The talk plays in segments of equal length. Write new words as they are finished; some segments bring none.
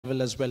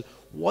level as well.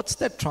 What's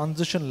that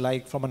transition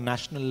like from a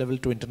national level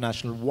to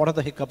international? What are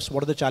the hiccups?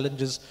 What are the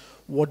challenges?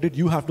 What did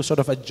you have to sort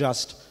of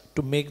adjust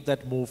to make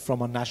that move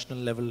from a national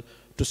level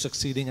to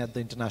succeeding at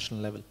the international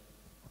level?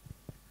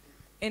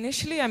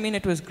 Initially, I mean,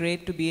 it was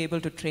great to be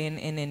able to train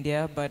in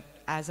India, but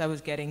as I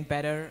was getting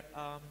better,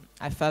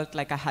 I felt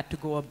like I had to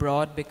go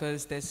abroad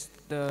because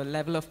the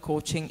level of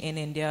coaching in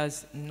India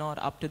is not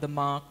up to the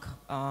mark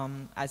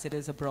as it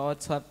is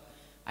abroad. So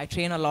I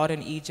train a lot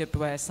in Egypt,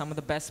 where some of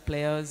the best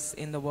players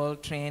in the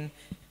world train.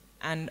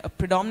 And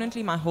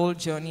predominantly my whole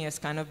journey has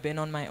kind of been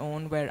on my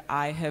own, where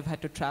I have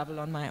had to travel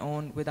on my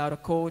own without a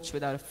coach,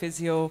 without a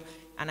physio.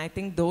 And I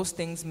think those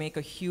things make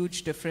a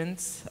huge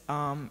difference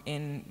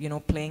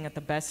in playing at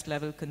the best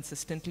level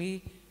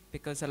consistently,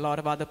 because a lot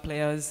of other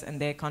players and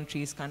their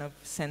countries kind of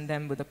send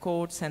them with a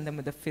coach, send them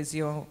with a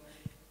physio.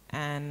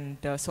 And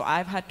so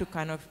I've had to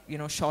kind of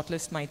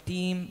shortlist my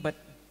team, but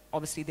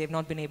obviously they've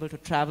not been able to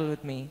travel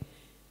with me.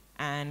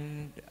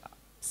 And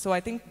so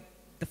I think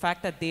the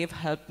fact that they've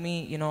helped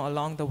me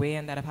along the way,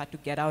 and that I've had to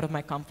get out of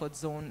my comfort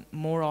zone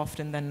more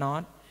often than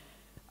not,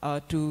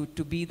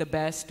 to be the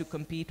best, to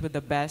compete with the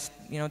best,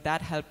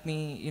 that helped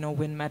me,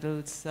 win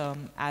medals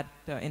at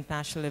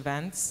international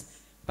events.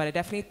 But I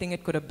definitely think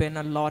it could have been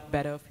a lot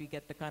better if we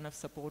get the kind of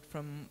support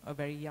from a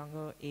very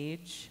younger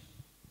age.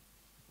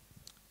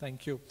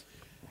 Thank you.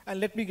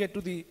 And let me get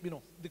to the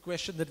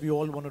question that we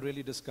all want to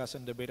really discuss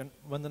and debate. And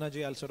Vandana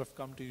ji, I'll sort of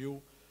come to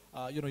you.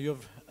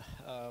 You've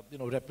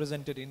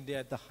represented India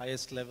at the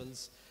highest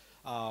levels.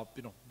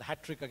 The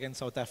hat trick against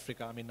South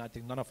Africa. I mean, I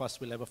think none of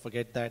us will ever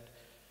forget that.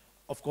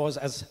 Of course,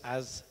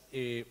 as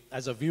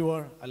a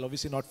viewer, I'll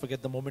obviously not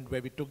forget the moment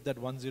where we took that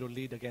 1-0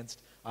 lead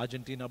against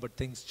Argentina, but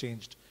things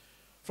changed.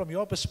 From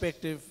your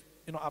perspective,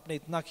 आपने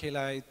इतना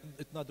खेला है,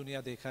 इतना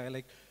दुनिया देखा है,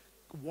 like,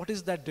 what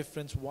is that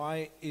difference?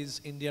 Why is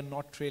India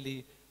not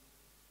really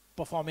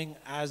performing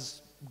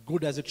as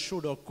good as it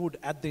should or could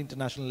at the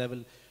international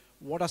level?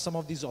 What are some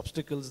of these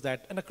obstacles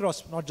that, and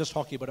across, not just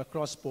hockey, but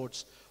across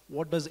sports,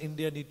 what does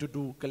India need to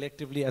do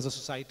collectively as a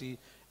society,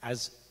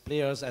 as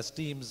players, as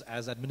teams,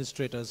 as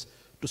administrators,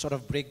 to sort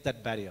of break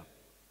that barrier?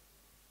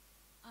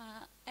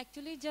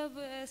 Actually, जब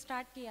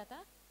start किया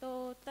था, तो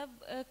तब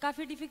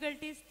काफ़ी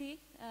difficulties थी,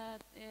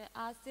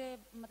 आज से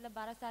मतलब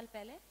 12 साल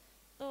पहले,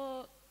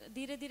 तो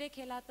धीरे धीरे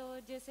खेला. तो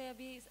जैसे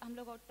अभी हम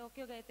लोग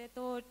टोक्यो गए थे,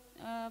 तो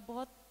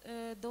बहुत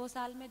 2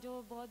 साल में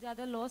जो बहुत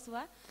ज़्यादा लॉस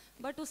हुआ,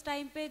 बट उस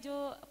टाइम पे जो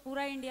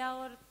पूरा इंडिया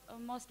और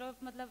मोस्ट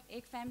ऑफ मतलब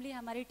एक फैमिली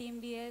हमारी टीम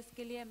भी है,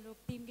 इसके लिए हम लोग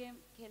टीम गेम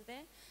खेलते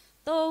हैं,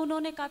 तो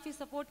उन्होंने काफ़ी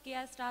सपोर्ट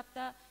किया. स्टाफ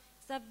था,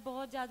 सब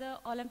बहुत ज़्यादा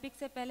ओलंपिक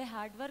से पहले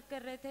हार्ड वर्क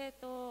कर रहे थे.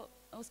 तो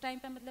उस टाइम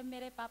पे मतलब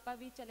मेरे पापा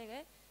भी चले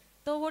गए,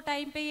 तो वो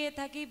टाइम पे ये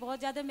था कि बहुत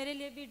ज़्यादा मेरे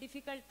लिए भी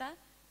डिफ़िकल्ट था.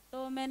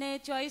 तो मैंने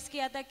चॉइस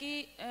किया था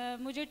कि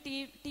मुझे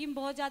टीम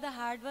बहुत ज़्यादा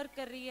हार्ड वर्क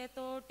कर रही है,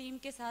 तो टीम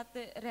के साथ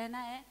रहना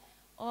है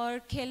और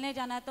खेलने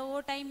जाना है. तो वो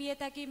टाइम ये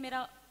था कि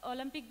मेरा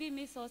ओलंपिक भी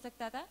मिस हो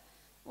सकता था.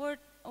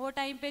 वो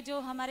टाइम पे जो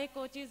हमारे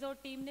कोचेज़ और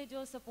टीम ने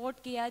जो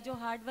सपोर्ट किया, जो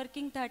हार्ड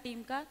वर्किंग था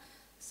टीम का,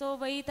 सो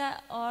वही था.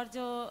 और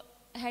जो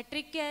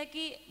हैट्रिक क्या है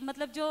कि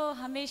मतलब जो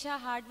हमेशा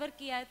हार्ड वर्क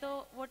किया है,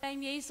 तो वो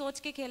टाइम यही सोच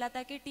के खेला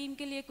था कि टीम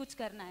के लिए कुछ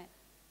करना है.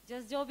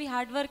 जो भी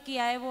हार्ड वर्क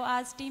किया है वो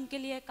आज टीम के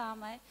लिए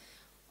काम आए.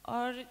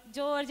 और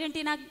जो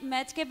अर्जेंटीना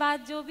मैच के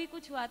बाद जो भी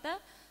कुछ हुआ था,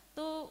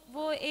 तो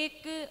वो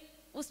एक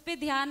उस पर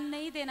ध्यान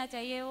नहीं देना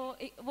चाहिए.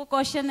 वो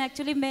क्वेश्चन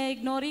एक्चुअली मैं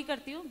इग्नोर ही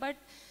करती हूँ, बट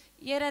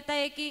ये रहता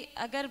है कि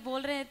अगर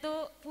बोल रहे हैं तो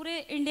पूरे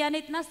इंडिया ने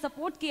इतना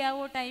सपोर्ट किया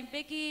वो टाइम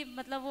पे कि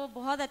मतलब वो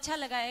बहुत अच्छा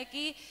लगा है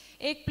कि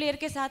एक प्लेयर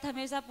के साथ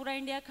हमेशा पूरा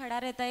इंडिया खड़ा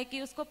रहता है,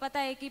 कि उसको पता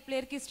है कि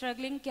प्लेयर की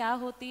स्ट्रगलिंग क्या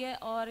होती है.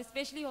 और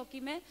स्पेशली हॉकी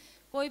में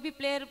कोई भी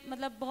प्लेयर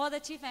मतलब बहुत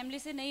अच्छी फैमिली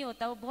से नहीं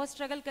होता, वो बहुत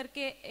स्ट्रगल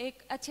करके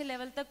एक अच्छे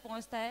लेवल तक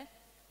पहुंचता है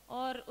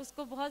और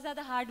उसको बहुत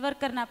ज़्यादा हार्ड वर्क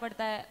करना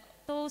पड़ता है.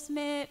 तो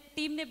उसमें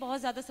टीम ने बहुत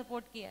ज़्यादा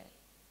सपोर्ट किया है.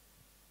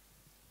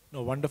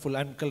 No wonderful.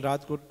 एंड कल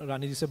रात को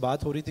रानी जी से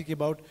बात हो रही थी कि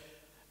अबाउट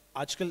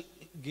आजकल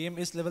गेम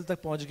इस लेवल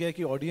तक पहुंच गया है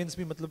कि ऑडियंस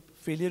भी मतलब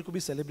फेलियर को भी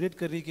सेलिब्रेट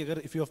कर रही है कि अगर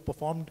if you have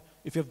performed,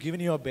 if you have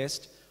given your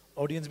best,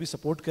 audience भी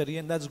सपोर्ट कर रही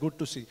है, and that's good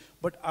to C.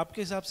 But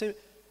आपके हिसाब से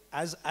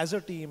as a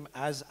team,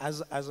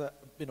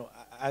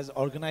 as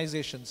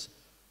organizations,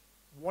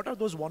 what are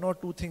those 1 or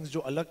 2 things जो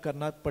अलग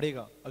करना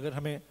पड़ेगा अगर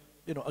हमें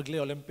अगले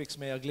ओलंपिक्स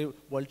में, अगले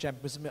वर्ल्ड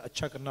चैंपियंस में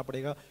अच्छा करना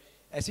पड़ेगा?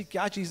 ऐसी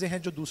क्या चीज़ें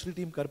हैं जो दूसरी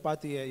टीम कर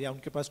पाती है, या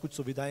उनके पास कुछ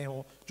सुविधाएं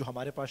हो जो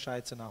हमारे पास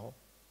शायद से ना हो?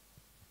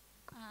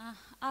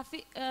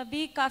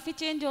 अभी काफ़ी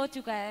चेंज हो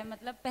चुका है.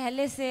 मतलब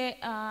पहले से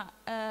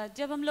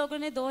जब हम लोगों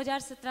ने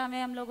 2017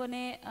 में हम लोगों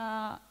ने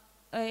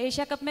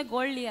एशिया कप में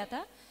गोल्ड लिया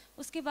था,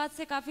 उसके बाद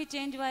से काफ़ी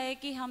चेंज हुआ है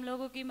कि हम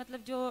लोगों की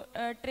मतलब जो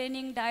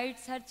ट्रेनिंग,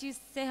 डाइट्स, हर चीज़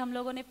से हम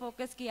लोगों ने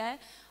फोकस किया है.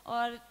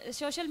 और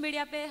सोशल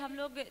मीडिया पे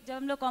जब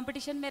हम लोग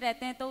कंपटीशन में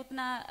रहते हैं तो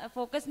उतना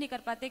फोकस नहीं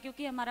कर पाते,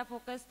 क्योंकि हमारा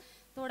फोकस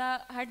थोड़ा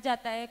हट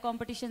जाता है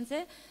कंपटीशन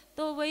से.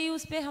 तो वही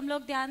उस पर हम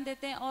लोग ध्यान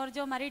देते हैं. और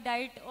जो हमारी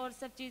डाइट और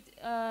सब चीज़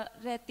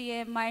रहती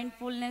है,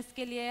 माइंडफुलनेस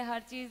के लिए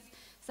हर चीज़,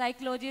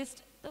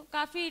 साइकोलॉजिस्ट, तो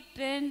काफ़ी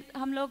ट्रेन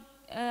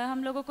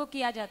हम लोगों को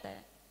किया जाता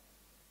है.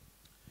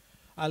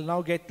 I'll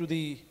now get to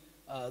the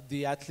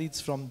the athletes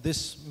from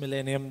this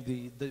millennium,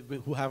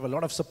 who have a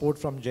lot of support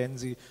from Gen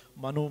Z,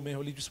 Manu,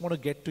 Mehuli, just want to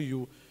get to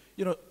you.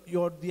 You know,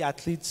 you're the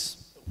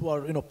athletes who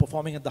are, you know,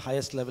 performing at the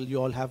highest level.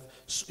 You all have,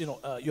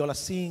 you all are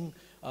seeing,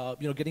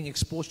 you know, getting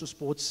exposed to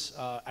sports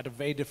at a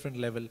very different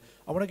level.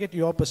 I want to get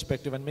your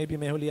perspective, and maybe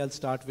Mehuli, I'll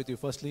start with you.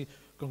 Firstly,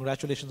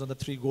 congratulations on the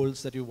 3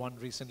 golds that you won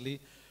recently.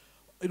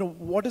 You know,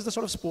 what is the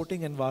sort of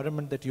sporting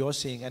environment that you're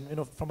seeing? And, you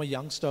know, from a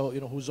youngster,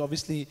 you know, who's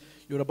obviously,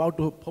 you're about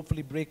to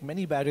hopefully break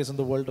many barriers in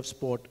the world of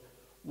sport.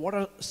 What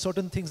are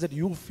certain things that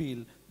you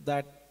feel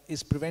that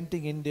is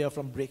preventing India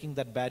from breaking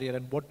that barrier,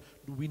 and what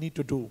do we need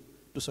to do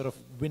to sort of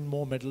win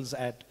more medals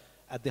at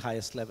the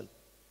highest level?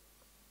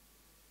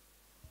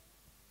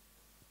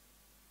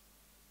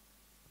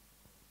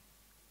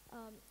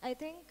 I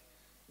think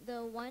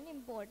the one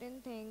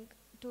important thing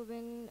to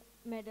win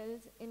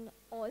medals in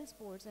all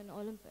sports and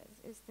Olympics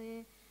is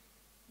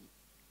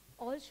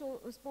all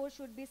sports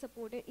should be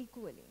supported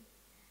equally.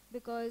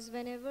 Because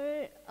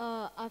whenever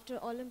after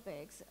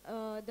Olympics,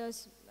 the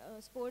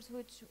sports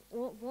which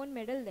won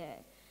medal there,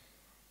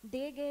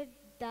 they get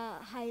the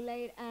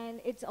highlight and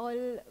it's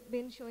all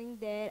been showing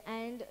there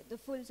and the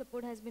full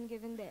support has been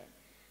given there.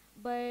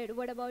 But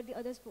what about the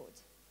other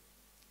sports?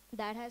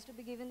 That has to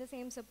be given the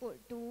same support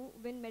to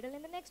win medal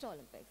in the next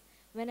Olympics.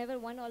 Whenever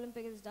one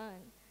Olympic is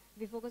done,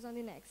 we focus on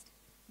the next.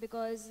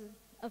 Because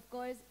of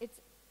course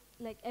it's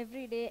like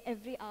every day,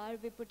 every hour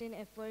we put in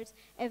efforts,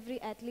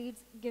 every athlete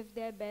give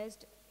their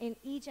best in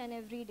each and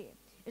every day.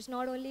 It's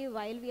not only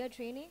while we are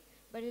training,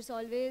 but it's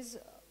always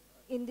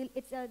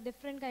it's a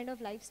different kind of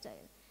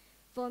lifestyle.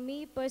 For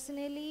me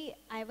personally,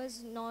 I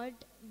was not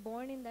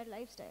born in that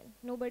lifestyle.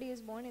 Nobody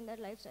is born in that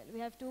lifestyle. We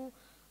have to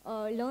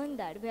learn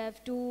that. We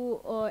have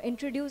to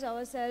introduce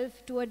ourselves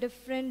to a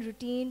different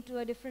routine, to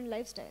a different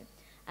lifestyle.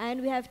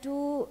 And we have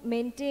to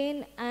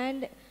maintain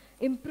and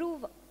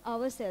improve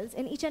ourselves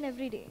in each and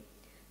every day.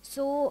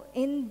 So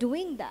in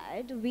doing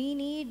that, we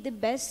need the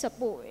best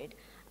support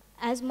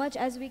as much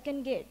as we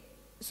can get,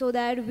 so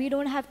that we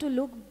don't have to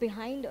look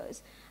behind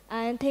us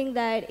and think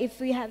that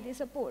if we have the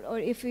support or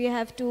if we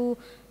have to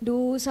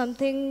do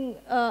something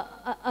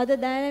other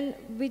than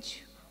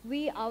which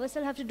we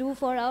ourselves have to do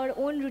for our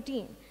own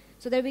routine,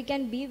 so that we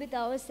can be with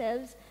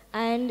ourselves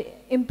and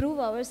improve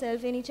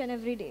ourselves in each and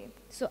every day.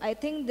 So I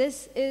think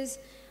this is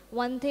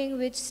one thing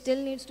which still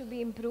needs to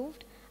be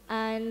improved,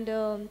 and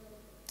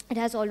it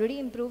has already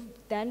improved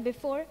than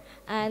before,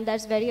 and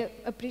that's very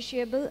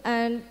appreciable.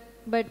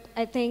 But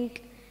I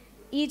think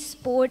each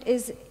sport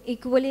is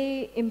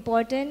equally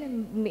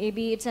important.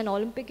 Maybe it's an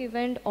Olympic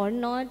event or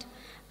not,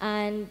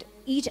 and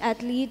each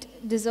athlete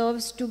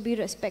deserves to be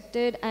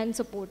respected and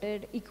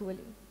supported equally.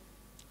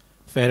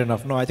 Fair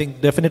enough. No, I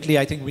think definitely,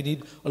 I think we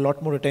need a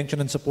lot more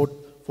attention and support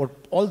for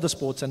all the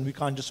sports, and we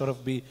can't just sort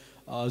of be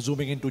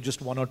zooming into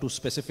just 1 or 2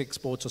 specific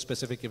sports or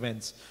specific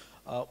events.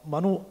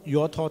 Manu,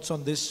 your thoughts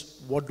on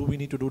this? What do we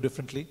need to do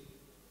differently?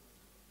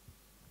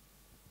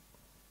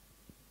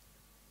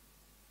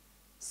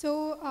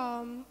 So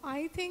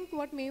I think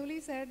what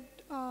Mehuli said,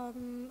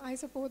 I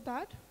support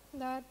that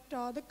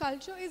the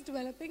culture is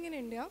developing in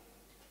India.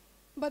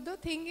 But the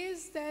thing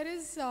is, there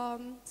is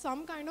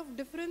some kind of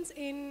difference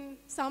in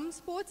some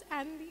sports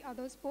and the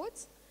other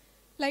sports.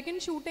 Like in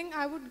shooting,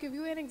 I would give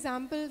you an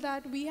example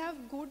that we have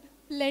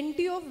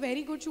plenty of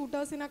very good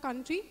shooters in our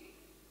country.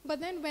 But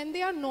then when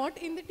they are not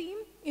in the team,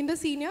 in the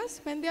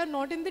seniors, when they are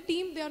not in the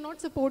team, they are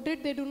not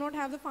supported, they do not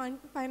have the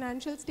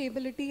financial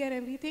stability and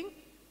everything.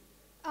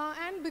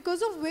 And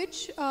because of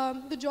which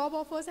the job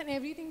offers and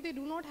everything, they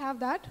do not have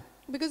that.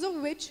 Because of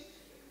which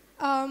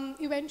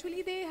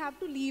eventually they have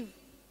to leave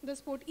the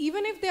sport.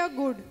 Even if they are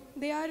good,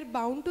 they are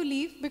bound to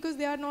leave because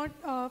they are not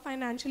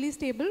financially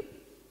stable.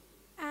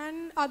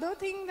 And other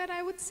thing that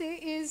I would say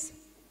is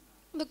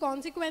the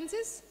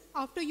consequences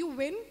after you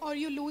win or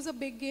you lose a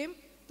big game.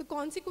 The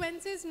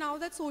consequences, now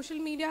that social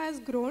media has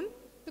grown,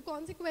 the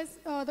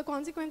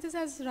consequences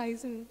has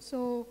risen.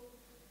 So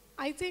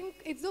I think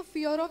it's the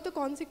fear of the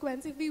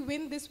consequence. If we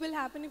win, this will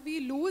happen. If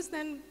we lose,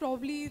 then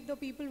probably the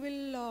people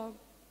will,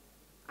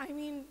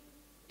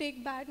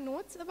 take bad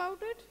notes about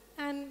it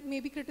and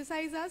maybe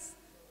criticize us.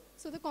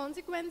 So the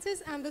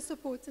consequences and the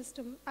support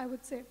system, I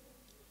would say.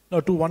 No,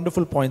 2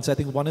 wonderful points. I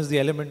think one is the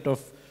element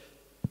of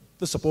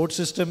the support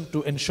system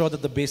to ensure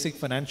that the basic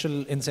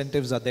financial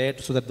incentives are there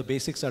so that the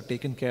basics are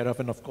taken care of,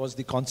 and of course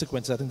the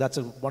consequences. I think that's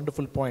a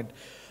wonderful point.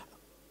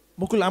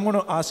 Mukul, I'm going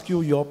to ask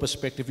you your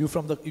perspective. You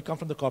come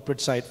from the corporate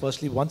side.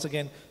 Firstly, once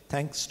again,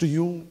 thanks to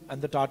you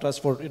and the Tatas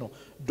for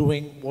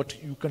doing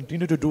what you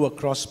continue to do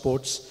across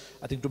sports.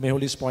 I think to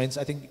Mehuli's points,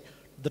 I think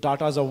the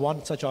Tatas are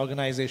one such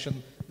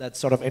organization that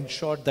sort of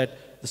ensured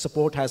that the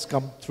support has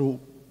come through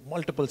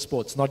multiple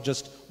sports, not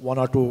just 1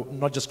 or 2,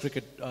 not just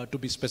cricket to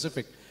be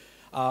specific.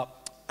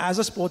 As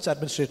a sports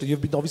administrator,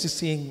 you've been obviously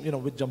seeing,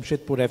 with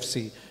Jamshedpur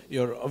FC,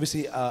 you're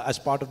obviously as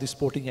part of the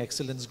sporting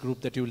excellence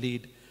group that you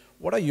lead.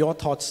 What are your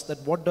thoughts that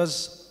what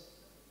does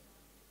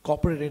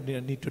corporate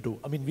India need to do?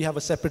 I mean, we have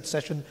a separate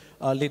session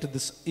later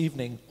this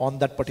evening on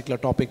that particular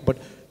topic, but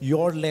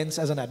your lens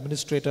as an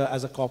administrator,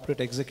 as a corporate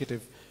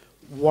executive,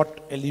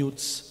 what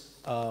eludes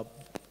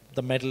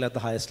the medal at the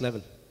highest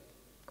level?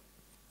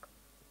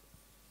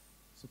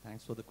 So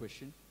thanks for the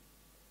question.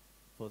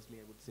 Firstly,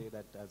 I would say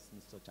that as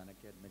Mr.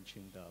 Chanakya had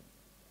mentioned,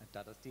 at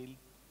Tata Steel,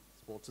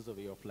 sports is a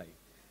way of life.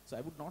 So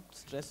I would not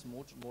stress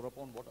more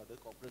upon what other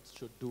corporates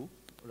should do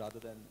rather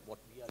than what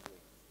we are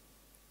doing.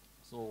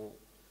 So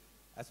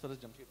as far as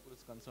Jamshedpur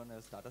is concerned,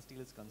 as Tata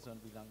Steel is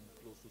concerned, we run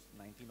close to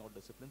 19 odd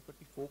disciplines, but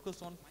we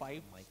focus on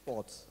 5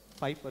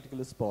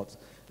 particular sports,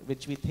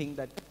 which we think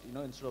that,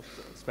 instead of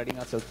spreading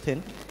ourselves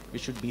thin, we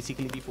should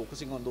basically be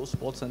focusing on those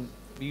sports, and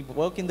we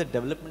work in the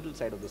developmental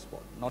side of the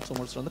sport, not so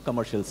much on the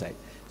commercial side.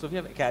 So we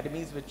have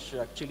academies which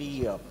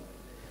actually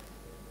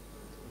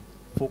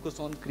focus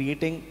on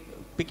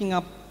picking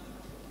up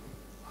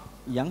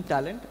young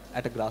talent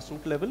at a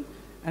grassroots level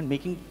and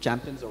making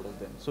champions out of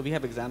them. So we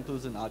have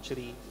examples in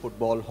archery,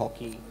 football,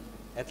 hockey,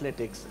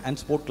 athletics, and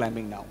sport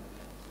climbing now.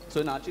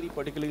 So in archery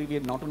particularly, we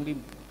have not only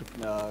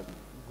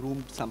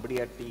groomed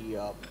somebody at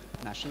the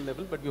national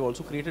level, but we've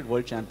also created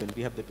world champion.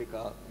 We have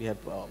Deepika, we have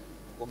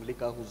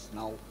Malika, who's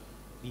now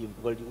the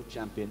world youth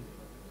champion.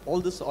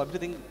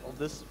 Everything of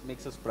this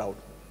makes us proud.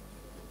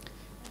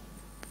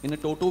 In a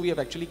toto, we have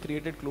actually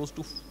created close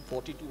to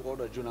 42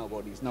 odd Arjuna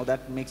awardees. Now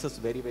that makes us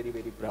very, very,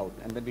 very proud.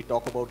 And when we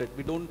talk about it,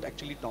 we don't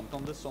actually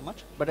tom-tom this so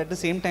much. But at the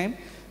same time,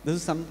 this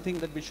is something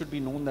that we should be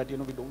known that, we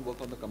don't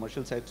work on the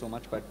commercial side so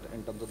much, but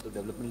in terms of the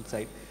developmental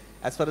side.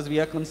 As far as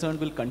we are concerned,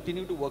 we'll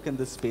continue to work in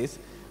this space.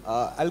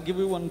 I'll give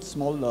you one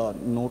small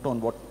note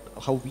on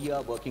how we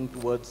are working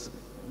towards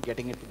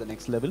getting it to the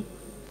next level.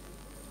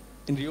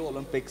 In Rio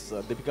Olympics,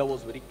 Deepika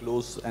was very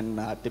close, and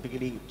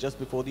typically just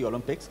before the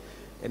Olympics,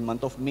 in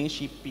month of May,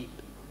 she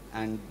peaked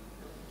and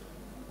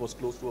was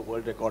close to a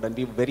world record, and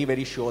we were very,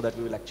 very sure that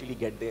we will actually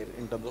get there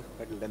in terms of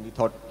medal, and we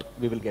thought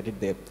we will get it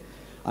there.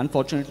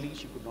 Unfortunately,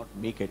 she could not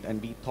make it,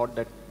 and we thought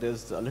that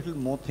there's a little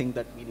more thing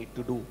that we need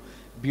to do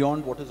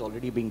beyond what is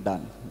already being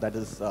done. That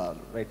is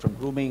right from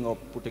grooming or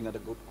putting at a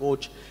good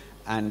coach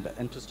and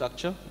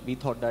infrastructure. We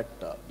thought that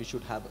we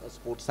should have a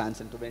sports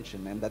science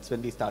intervention, and that's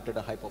when we started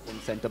a high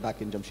performance center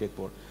back in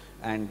Jamshedpur.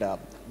 And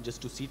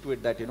just to see to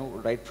it that,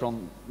 right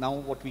from now,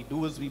 what we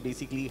do is we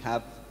basically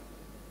have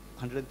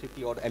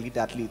 150 odd elite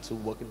athletes who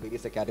work in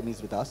various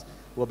academies with us,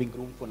 who are being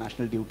groomed for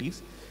national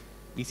duties.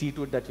 We see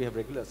to it that we have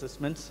regular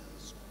assessments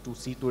to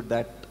see to it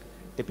that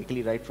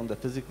typically right from the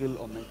physical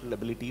or mental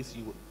abilities,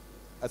 you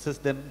assess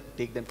them,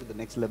 take them to the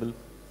next level.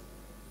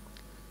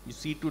 You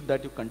see to it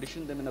that you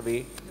condition them in a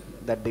way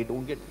that they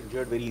don't get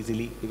injured very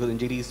easily, because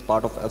injury is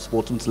part of a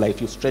sportsman's life.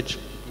 You stretch,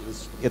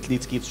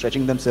 athletes keep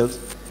stretching themselves,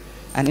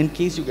 and in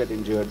case you get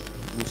injured,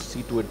 you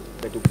see to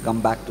it that you come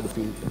back to the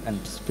field and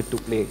fit to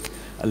play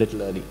a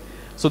little early.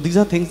 So these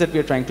are things that we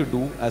are trying to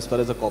do as far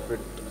as a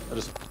corporate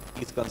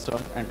responsibility is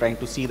concerned, and trying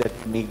to see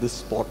that make this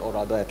sport or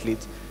other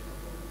athletes,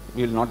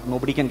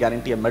 nobody can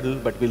guarantee a medal,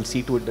 but we'll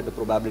see to it that the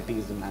probability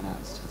is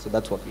enhanced. So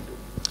that's what we do.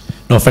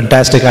 No,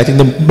 fantastic. I think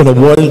the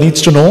world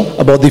needs to know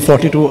about the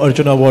 42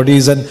 Arjuna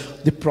awardees and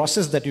the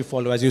process that you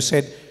follow. As you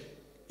said,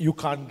 you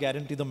can't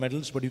guarantee the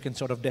medals, but you can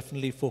sort of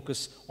definitely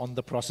focus on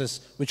the process,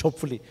 which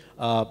hopefully,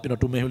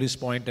 to Mehuli's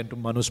point and to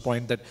Manu's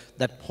point,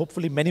 that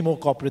hopefully many more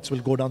corporates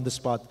will go down this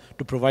path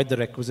to provide the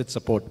requisite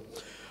support.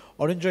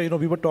 Arinjoy,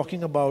 we were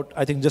talking about,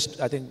 I think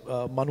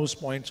Manu's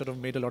point sort of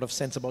made a lot of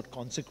sense about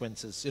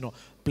consequences.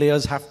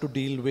 Players have to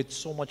deal with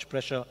so much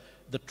pressure,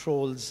 the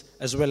trolls,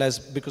 as well as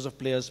because of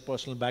players'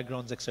 personal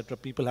backgrounds, etc.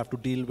 People have to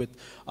deal with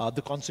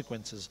the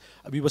consequences.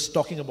 We were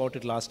talking about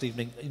it last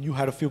evening, and you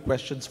had a few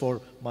questions for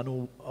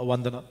Manu,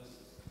 Vandana.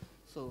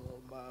 So,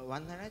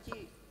 Vandana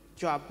ji,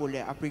 जो आप बोले,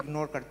 आप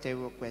ignore करते हैं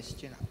वो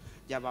question.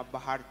 जब आप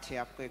बाहर थे,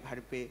 आपके घर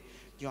पे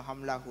जो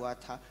हमला हुआ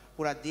था,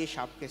 पूरा देश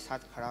आपके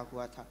साथ खड़ा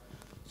हुआ था.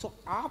 So,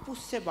 आप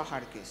उससे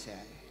बाहर कैसे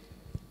आए?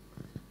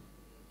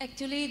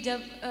 एक्चुअली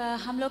जब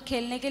हम लोग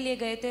खेलने के लिए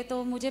गए थे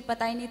तो मुझे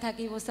पता ही नहीं था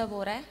कि वो सब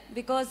हो रहा है,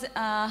 बिकॉज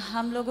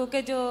हम लोगों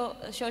के जो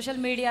सोशल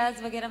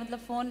मीडियाज़ वगैरह मतलब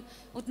फ़ोन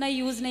उतना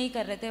यूज़ नहीं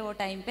कर रहे थे वो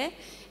टाइम पे.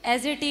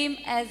 As a team,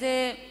 as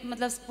a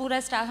मतलब पूरा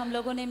स्टाफ हम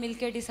लोगों ने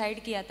मिलके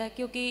डिसाइड किया था,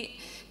 क्योंकि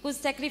कुछ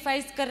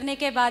सेक्रीफाइस करने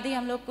के बाद ही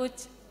हम लोग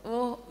कुछ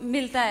वो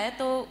मिलता है.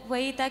 तो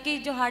वही था कि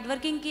जो हार्ड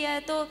वर्किंग किया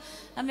है तो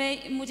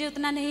मुझे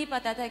उतना नहीं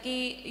पता था कि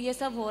ये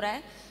सब हो रहा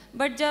है.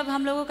 बट जब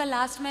हम लोगों का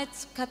लास्ट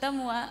मैच ख़त्म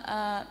हुआ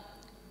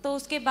तो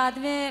उसके बाद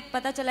में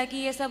पता चला कि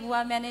ये सब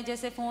हुआ. मैंने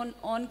जैसे फ़ोन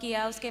ऑन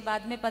किया, उसके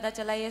बाद में पता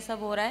चला ये सब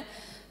हो रहा है,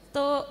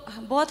 तो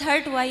बहुत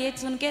हर्ट हुआ ये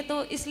सुन के.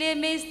 तो इसलिए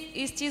मैं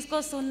इस चीज़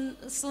को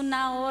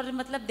सुनना और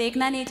मतलब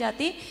देखना नहीं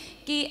चाहती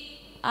कि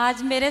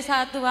आज मेरे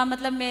साथ हुआ,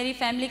 मतलब मेरी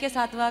फैमिली के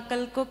साथ हुआ,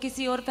 कल को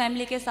किसी और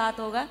फैमिली के साथ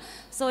होगा.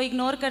 सो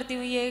इग्नोर करती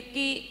हुई है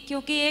कि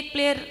क्योंकि एक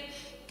प्लेयर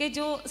के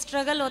जो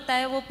स्ट्रगल होता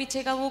है वो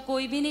पीछे का वो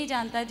कोई भी नहीं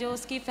जानता, जो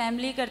उसकी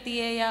फैमिली करती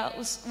है या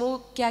वो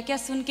क्या क्या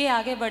सुन के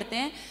आगे बढ़ते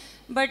हैं.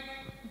 बट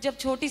जब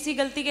छोटी सी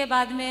गलती के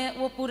बाद में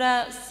वो पूरा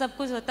सब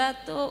कुछ होता है,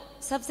 तो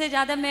सबसे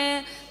ज़्यादा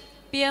मैं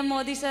पीएम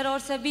मोदी सर और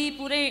सभी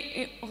पूरे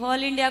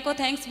ऑल इंडिया को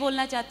थैंक्स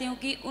बोलना चाहती हूँ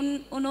कि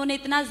उन्होंने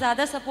इतना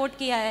ज़्यादा सपोर्ट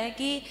किया है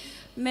कि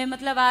मैं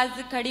मतलब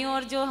आज खड़ी हूँ.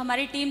 और जो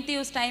हमारी टीम थी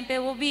उस टाइम पे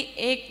वो भी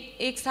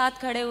एक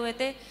साथ खड़े हुए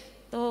थे,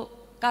 तो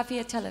काफ़ी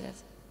अच्छा लगा.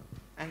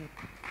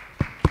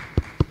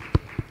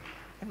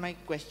 my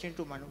question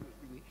to Manu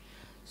will be,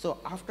 so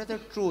after the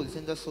trolls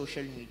in the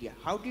social media,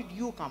 how did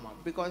you come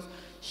up? Because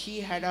she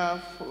had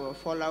a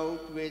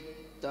fallout with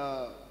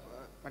the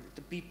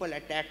people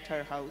attacked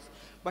her house,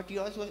 but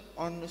yours was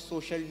on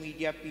social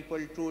media, people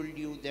told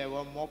you, there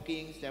were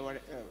mockings, there were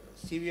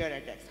severe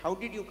attacks. How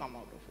did you come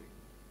out of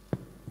it?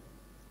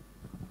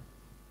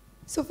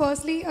 So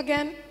firstly,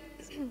 again,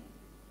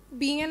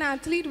 being an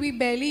athlete, we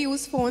barely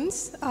use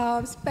phones,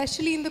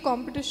 especially in the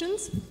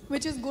competitions,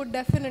 which is good,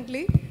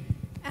 definitely.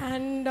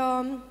 And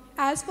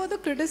as for the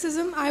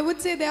criticism, I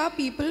would say there are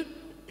people,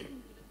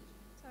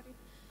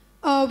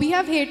 we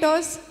have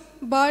haters,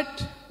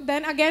 but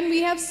then again,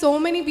 we have so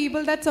many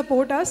people that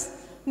support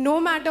us, no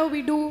matter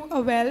we do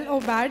well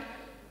or bad.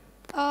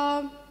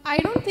 I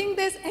don't think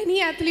there's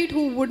any athlete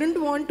who wouldn't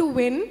want to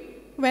win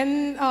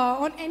when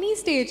on any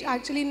stage,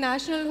 actually,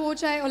 national ho,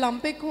 chahe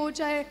Olympic ho,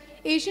 chahe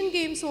Asian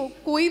Games ho,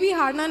 koi bhi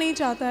harna nahi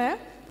chahta hai.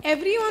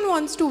 Everyone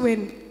wants to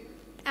win.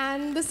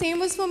 And the same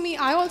was for me.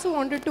 I also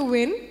wanted to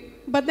win,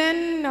 but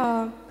then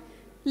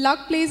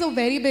luck plays a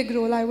very big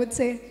role, I would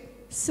say.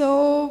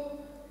 So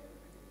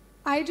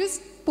I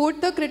just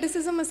put the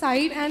criticism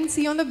aside and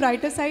see on the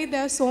brighter side,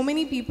 there are so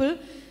many people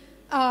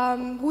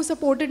who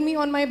supported me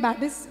on my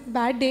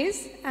bad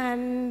days.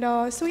 And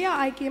so yeah,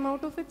 I came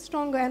out of it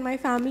stronger and my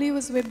family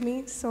was with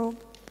me, so.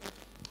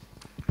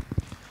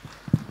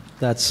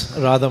 That's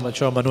rather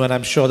mature, Manu, and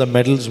I'm sure the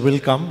medals will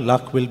come.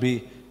 Luck will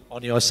be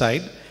on your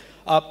side.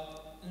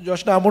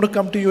 Joshna, I'm going to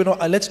come to you.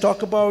 Let's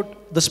talk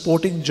about the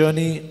sporting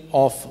journey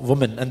of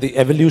women and the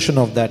evolution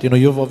of that.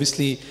 You've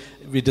obviously,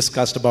 we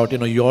discussed about,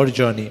 your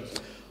journey.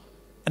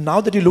 And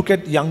now that you look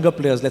at younger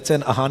players, let's say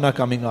an Ahana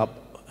coming up,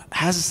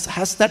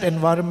 has that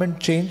environment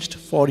changed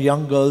for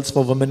young girls,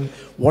 for women?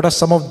 What are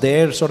some of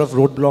their sort of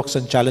roadblocks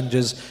and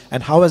challenges?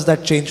 And how has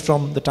that changed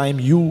from the time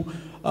you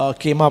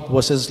came up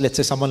versus, let's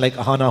say, someone like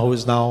Ahana who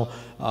is now,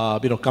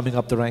 coming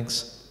up the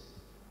ranks?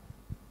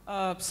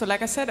 So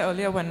like I said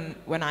earlier,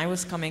 when I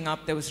was coming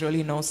up, there was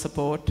really no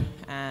support.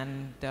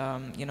 And,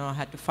 I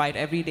had to fight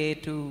every day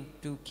to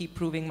keep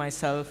proving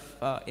myself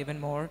even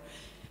more.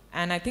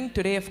 And I think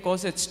today, of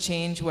course, it's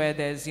changed where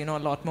there's, a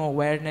lot more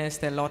awareness.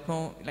 There are a lot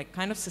more,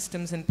 kind of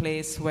systems in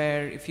place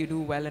where if you do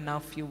well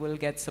enough, you will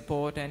get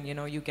support and,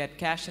 you get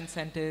cash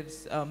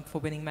incentives for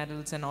winning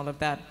medals and all of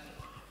that.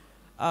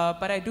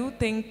 But I do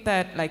think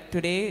that,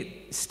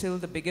 today, still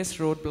the biggest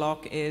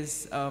roadblock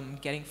is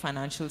getting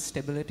financial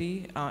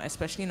stability,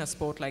 especially in a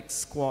sport like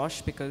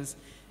squash, because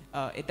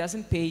it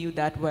doesn't pay you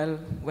that well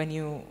when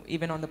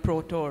even on the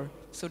pro tour.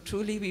 So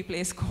truly, we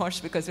play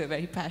squash because we're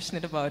very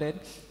passionate about it.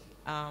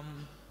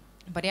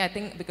 But yeah, I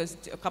think because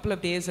a couple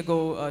of days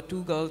ago,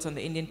 2 girls on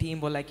the Indian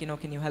team were like,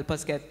 can you help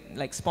us get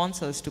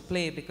sponsors to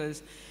play,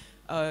 because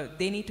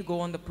they need to go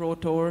on the pro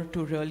tour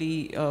to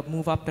really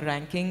move up the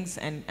rankings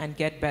and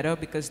get better,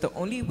 because the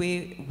only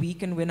way we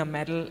can win a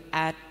medal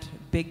at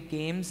big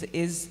games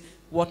is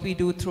what we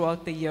do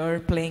throughout the year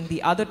playing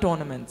the other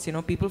tournaments.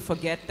 People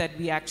forget that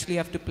we actually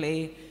have to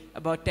play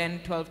about 10,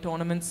 12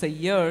 tournaments a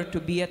year to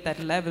be at that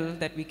level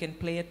that we can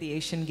play at the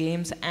Asian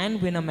Games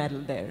and win a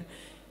medal there.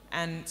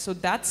 And so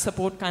that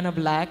support kind of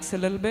lacks a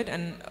little bit.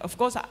 And of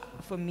course,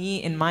 for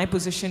me, in my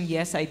position,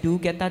 yes, I do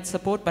get that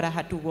support, but I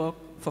had to work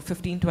for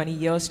 15, 20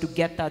 years to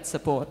get that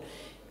support.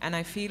 And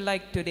I feel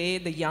like today,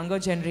 the younger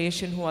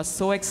generation who are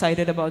so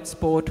excited about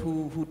sport,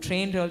 who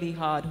train really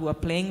hard, who are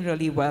playing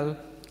really well,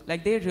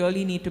 they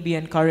really need to be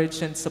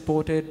encouraged and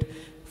supported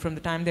from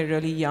the time they're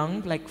really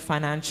young,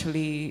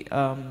 financially,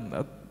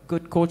 a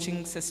good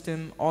coaching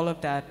system, all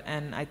of that.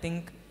 And I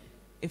think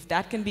if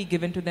that can be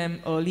given to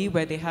them early,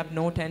 where they have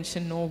no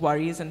tension, no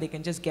worries, and they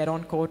can just get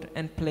on court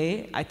and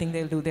play, I think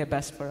they'll do their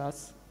best for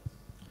us.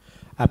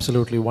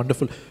 Absolutely,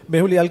 wonderful.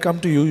 Mehuli, I'll come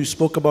to you. You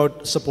spoke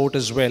about support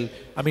as well.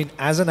 I mean,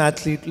 as an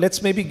athlete,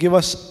 let's maybe give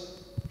us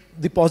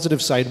the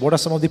positive side. What are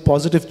some of the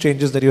positive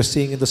changes that you're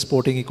seeing in the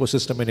sporting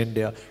ecosystem in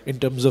India in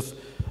terms of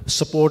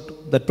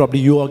support that probably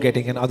you are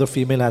getting and other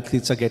female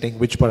athletes are getting,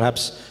 which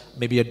perhaps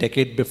maybe a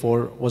decade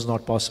before was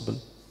not possible?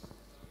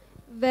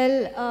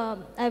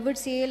 Well, I would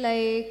say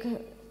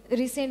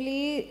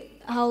recently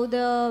how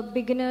the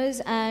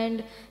beginners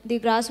and the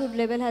grassroots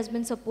level has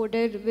been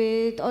supported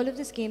with all of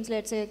the schemes,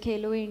 let's say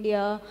Khelo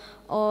India,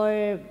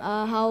 or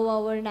how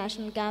our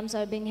national camps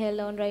are being held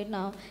on right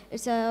now.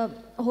 It's a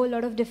whole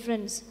lot of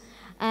difference.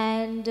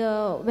 And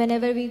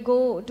whenever we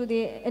go to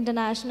the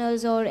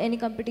internationals or any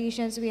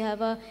competitions, we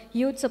have a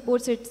huge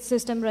support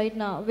system right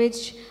now,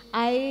 which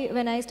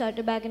when I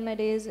started back in my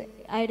days,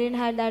 I didn't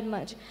have that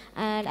much.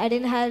 And I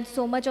didn't have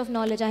so much of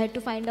knowledge. I had to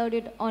find out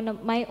it on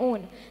my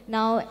own.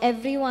 Now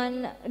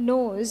everyone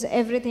knows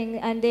everything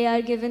and they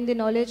are given the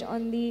knowledge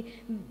on the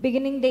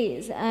beginning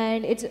days.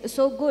 And it's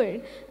so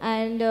good.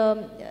 And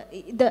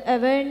the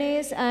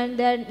awareness and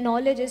their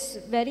knowledge is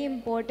very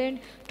important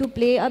to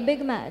play a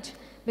big match.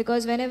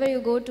 Because whenever you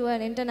go to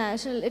an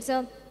international, it's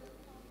an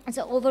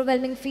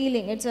overwhelming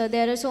feeling.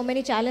 There are so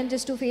many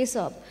challenges to face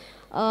up.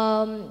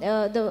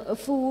 the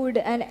food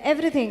and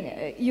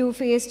everything, you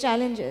face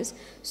challenges.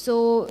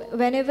 So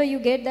whenever you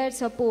get that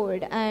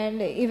support,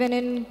 and even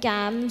in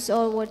camps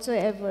or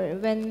whatsoever,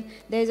 when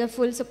there's a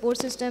full support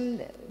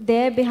system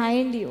there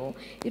behind you,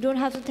 you don't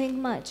have to think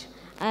much.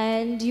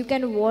 And you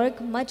can work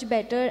much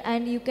better,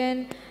 and you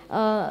can,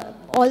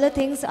 all the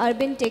things are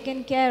being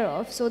taken care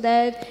of, so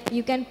that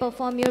you can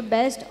perform your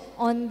best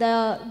on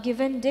the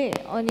given day,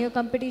 on your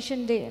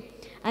competition day.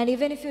 And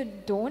even if you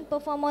don't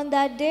perform on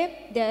that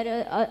day,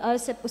 there are a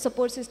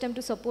support system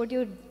to support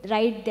you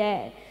right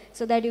there,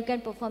 so that you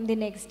can perform the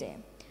next day.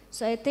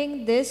 So I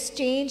think this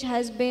change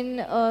has been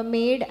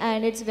made,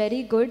 and it's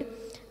very good.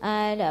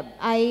 And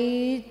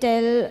I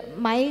tell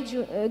my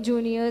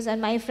juniors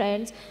and my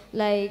friends,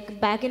 like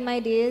back in my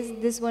days,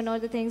 this were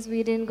not the things,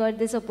 we didn't got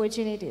these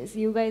opportunities.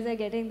 You guys are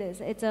getting this.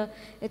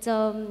 It's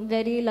a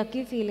very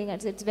lucky feeling.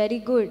 It's very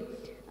good,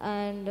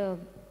 and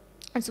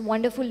it's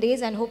wonderful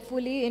days. And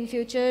hopefully in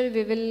future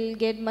we will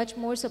get much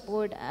more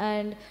support,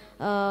 and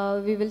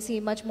we will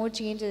see much more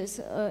changes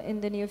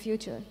in the near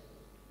future.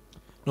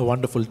 No,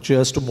 wonderful.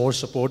 Cheers to more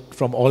support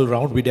from all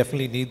around. We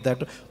definitely need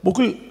that.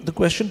 Mukul, the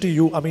question to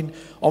you, I mean,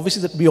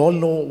 obviously that we all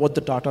know what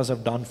the Tatas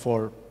have done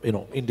for,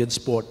 Indian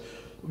sport.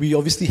 We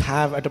obviously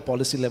have at a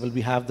policy level, we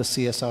have the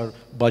CSR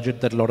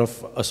budget that a lot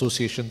of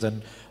associations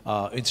and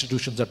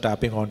institutions are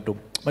tapping onto.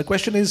 My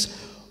question is,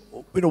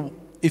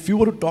 if you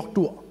were to talk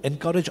to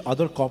encourage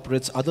other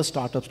corporates, other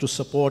startups to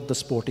support the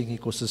sporting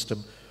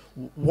ecosystem,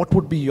 what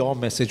would be your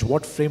message?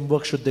 What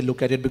framework should they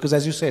look at it? Because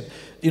as you said,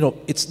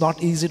 it's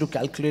not easy to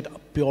calculate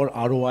pure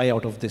ROI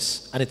out of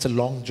this, and it's a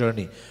long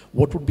journey.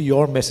 What would be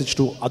your message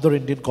to other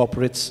Indian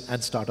corporates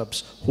and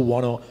startups who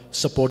want to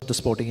support the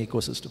sporting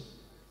ecosystem?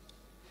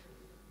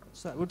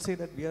 So I would say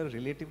that we are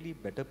relatively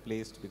better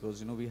placed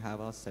because, we have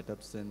our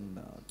setups in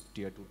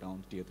tier 2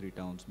 towns, tier 3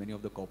 towns. Many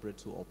of the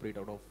corporates who operate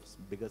out of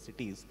bigger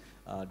cities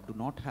do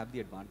not have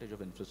the advantage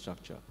of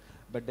infrastructure.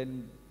 But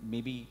then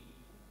maybe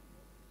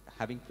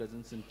having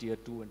presence in tier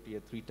 2 and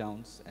tier 3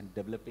 towns and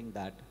developing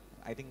that,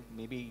 I think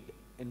maybe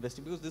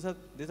investing, because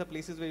these are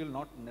places where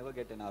you'll never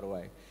get an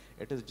ROI.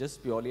 It is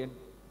just purely, and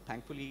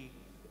thankfully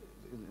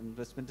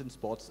investment in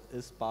sports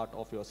is part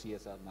of your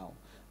CSR now.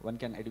 One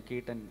can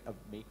educate and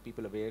make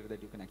people aware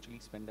that you can actually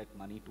spend that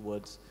money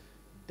towards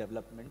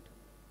development,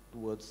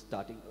 towards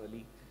starting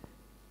early,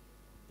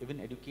 even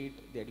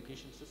educate the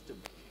education system.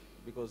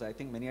 Because I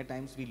think many a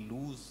times we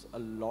lose a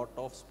lot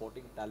of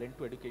sporting talent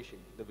to education.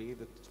 The way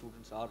that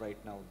students are right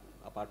now,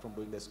 apart from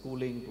doing their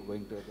schooling, to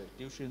going to their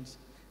tuitions,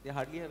 they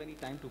hardly have any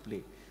time to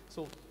play.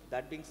 So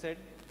that being said,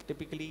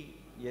 typically,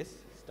 yes,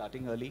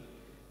 starting early,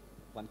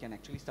 one can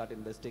actually start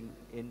investing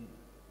in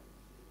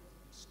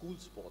school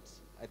sports.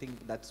 I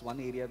think that's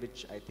one area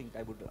which I think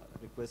I would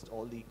request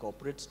all the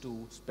corporates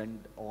to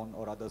spend on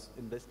or others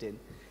invest in.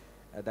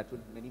 That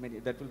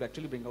will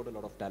actually bring out a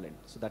lot of talent.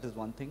 So that is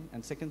one thing.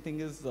 And second thing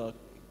is,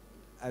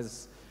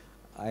 as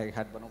I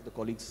had one of the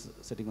colleagues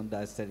sitting on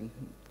that saying,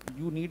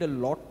 you need a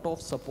lot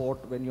of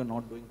support when you're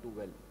not doing too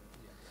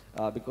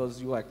well.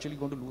 Because you're actually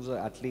going to lose an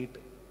athlete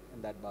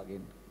in that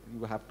bargain.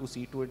 You have to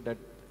see to it that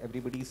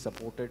everybody is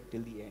supported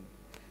till the end.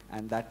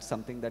 And that's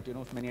something that,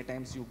 many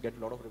times you get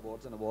a lot of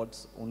rewards and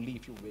awards only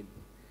if you win.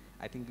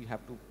 I think we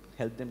have to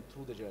help them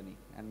through the journey.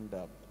 And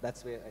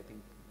that's where I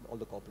think all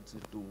the corporates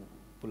need to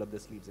pull up their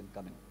sleeves and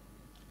come in.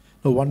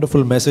 A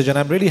wonderful message, and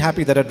I'm really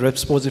happy that at Rep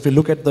Sports, if you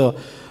look at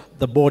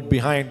the board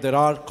behind, there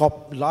are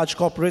large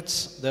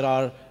corporates, there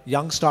are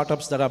young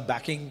startups that are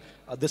backing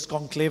this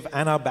conclave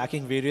and are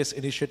backing various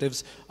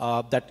initiatives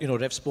that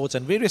Rep Sports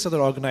and various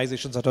other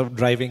organizations that are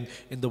driving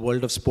in the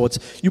world of sports.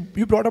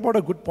 You brought about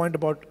a good point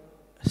about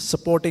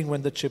supporting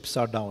when the chips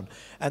are down.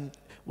 And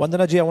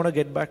Vandana ji, I want to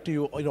get back to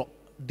you,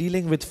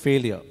 dealing with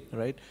failure,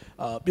 right?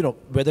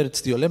 Whether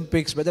it's the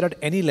Olympics, whether at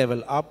any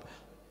level, up.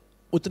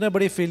 उतने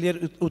बड़े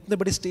failure, उतने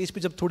बड़े stage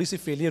पे जब थोड़ी सी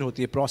failure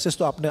होती है, process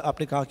तो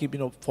आपने कहा कि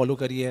फॉलो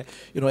करी है,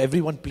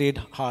 everyone played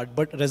hard,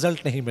 but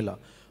result नहीं मिला.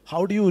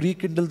 How do you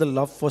rekindle the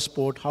love for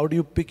sport? How do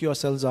you pick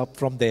yourselves up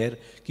from there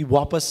कि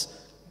वापस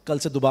कल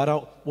से दोबारा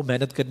वो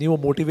मेहनत करनी है, वो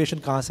मोटिवेशन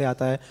कहाँ से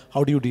आता है?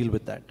 How do you deal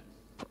with that?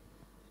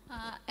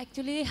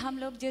 Actually हम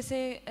लोग जैसे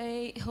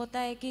होता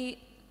है कि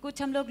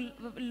कुछ हम लोग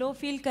लो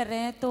फील कर रहे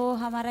हैं, तो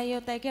हमारा ये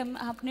होता है कि हम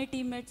अपने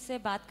टीममेट से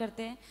बात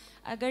करते हैं.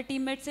 अगर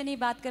टीममेट से नहीं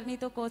बात करनी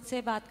तो कोच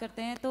से बात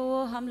करते हैं, तो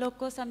वो हम लोग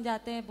को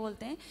समझाते हैं,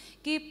 बोलते हैं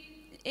कि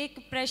एक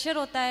प्रेशर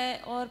होता है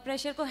और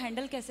प्रेशर को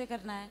हैंडल कैसे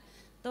करना है.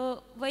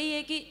 तो वही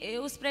है कि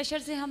उस प्रेशर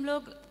से हम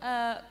लोग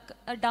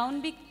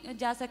डाउन भी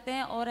जा सकते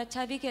हैं और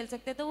अच्छा भी खेल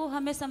सकते हैं. तो वो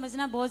हमें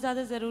समझना बहुत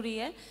ज़्यादा ज़रूरी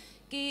है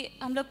कि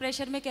हम लोग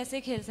प्रेशर में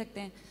कैसे खेल सकते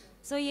हैं.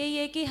 सो यही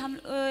है कि हम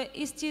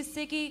इस चीज़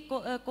से कि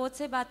कोच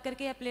से बात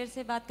करके या प्लेयर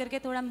से बात करके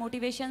थोड़ा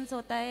मोटिवेशंस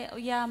होता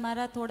है, या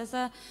हमारा थोड़ा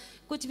सा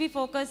कुछ भी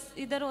फोकस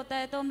इधर होता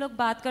है, तो हम लोग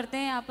बात करते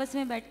हैं आपस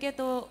में बैठ के,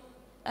 तो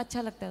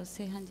अच्छा लगता है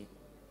उससे. हाँ जी,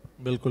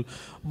 बिल्कुल.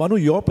 Manu,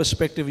 your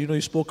perspective,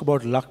 you spoke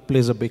about luck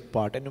plays a big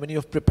part, and when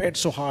you've prepared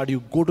so hard, you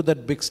go to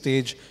that big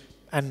stage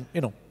and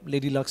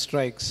Lady Luck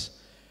strikes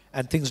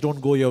and things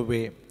don't go your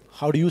way.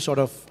 How do you sort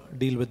of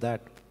deal with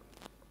that?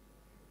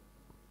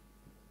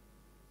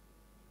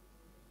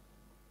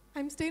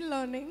 I'm still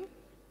learning.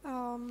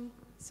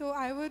 So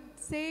I would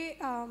say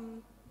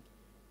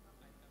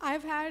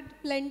I've had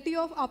plenty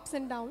of ups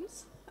and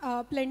downs,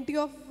 plenty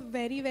of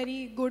very,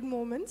 very good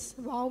moments,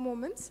 wow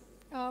moments.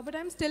 But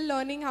I'm still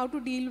learning how to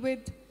deal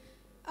with,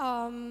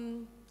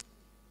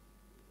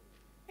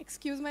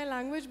 excuse my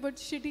language, but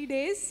shitty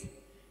days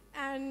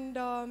and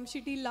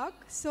shitty luck.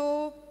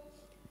 So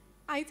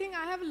I think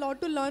I have a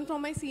lot to learn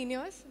from my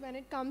seniors when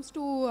it comes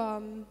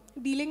to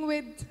dealing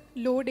with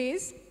low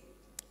days.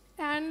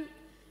 And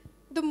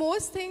the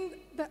most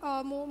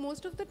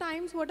of the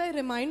times what I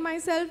remind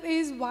myself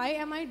is, why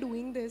am I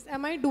doing this?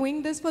 Am I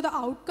doing this for the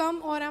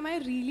outcome, or am I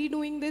really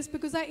doing this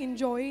because I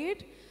enjoy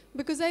it,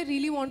 because I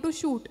really want to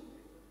shoot?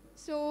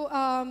 So,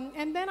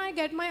 and then I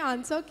get my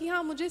answer कि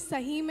हाँ मुझे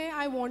सही में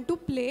I want to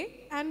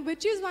play, and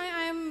which is why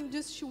I am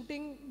just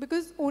shooting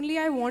because only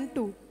I want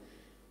to.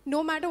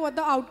 No matter what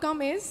the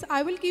outcome is,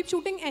 I will keep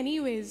shooting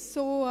anyways.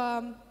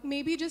 So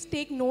maybe just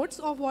take notes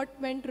of what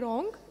went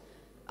wrong,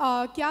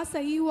 क्या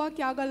सही हुआ,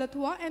 क्या गलत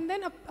हुआ, and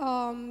then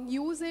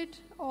use it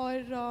or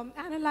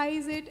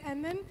analyze it,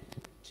 and then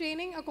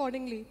training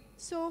accordingly.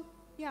 So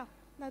yeah,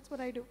 that's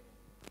what I do.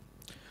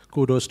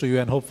 Kudos to you,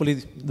 and hopefully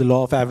the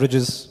law of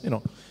averages,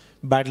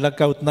 bad luck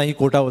का उतना ही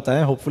कोटा होता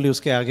है. Hopefully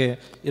उसके आगे,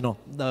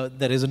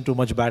 there isn't too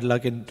much bad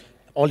luck in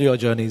all your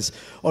journeys.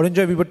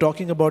 Arinjoy, we were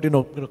talking about,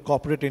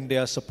 corporate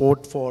India,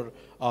 support for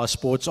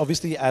sports.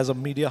 Obviously, as a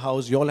media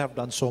house, you all have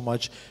done so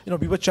much.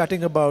 We were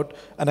chatting about,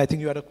 and I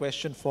think you had a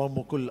question for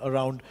Mukul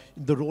around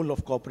the role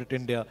of corporate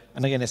India,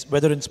 and again,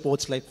 whether in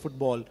sports like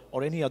football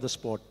or any other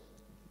sport.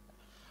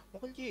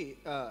 Mukulji,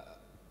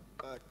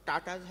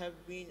 Tatas have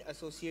been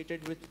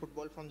associated with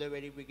football from the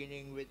very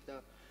beginning with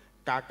the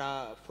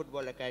Tata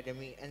Football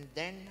Academy, and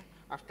then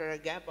after a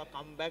gap, a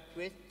comeback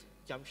with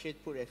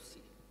Jamshedpur FC.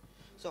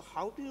 So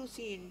how do you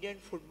see Indian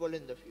football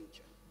in the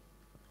future?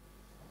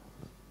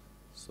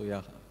 So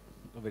yeah,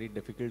 a very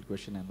difficult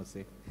question, I must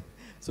say.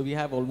 So we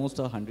have almost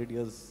 100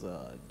 years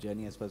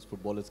journey as far as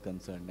football is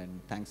concerned, and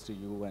thanks to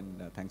you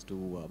and thanks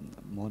to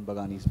Mohan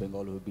Bagan East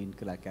Bengal, who have been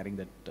carrying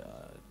that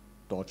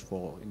torch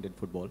for Indian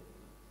football.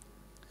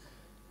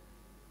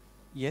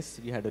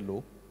 Yes, we had a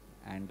low,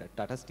 and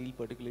Tata Steel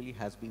particularly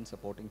has been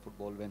supporting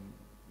football when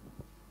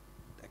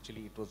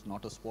actually it was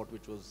not a sport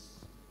which was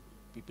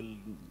people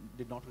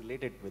did not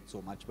relate it with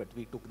so much, but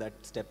we took that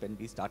step and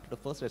we started the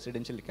first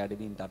residential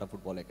academy in Tata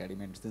Football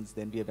Academy, and since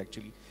then we have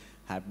actually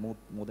had more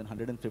than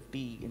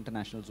 150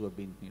 internationals who have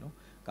been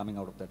coming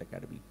out of that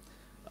academy.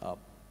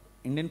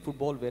 Indian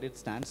football, where it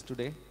stands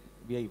today,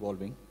 we are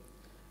evolving.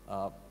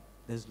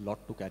 There's a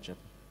lot to catch up,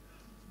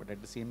 but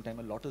at the same time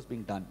a lot is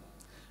being done.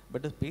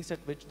 But the pace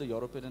at which the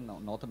European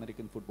and North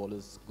American football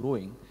is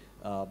growing,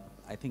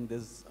 I think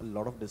there's a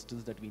lot of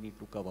distance that we need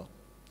to cover.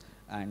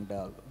 And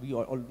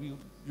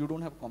you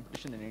don't have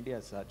competition in India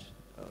as such.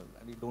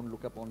 We don't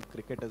look upon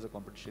cricket as a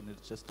competition.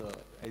 It's just an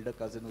elder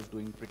cousin who's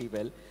doing pretty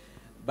well.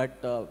 But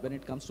when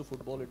it comes to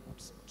football,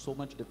 it's so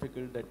much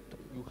difficult that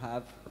you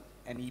have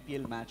an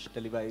EPL match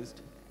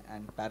televised,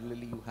 and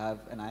parallelly you have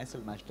an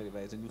ISL match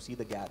televised, and you see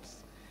the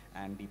gaps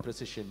and the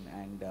precision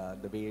and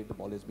the way the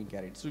ball is being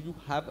carried. So you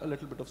have a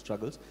little bit of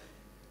struggles.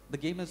 The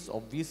game has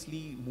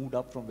obviously moved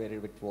up from where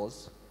it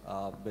was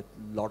with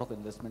a lot of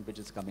investment which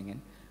is coming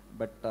in.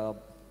 But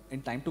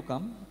in time to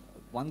come,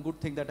 one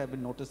good thing that I've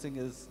been noticing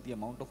is the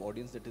amount of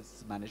audience that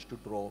is managed to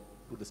draw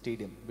to the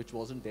stadium, which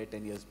wasn't there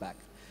 10 years back.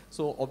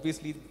 So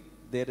obviously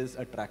there is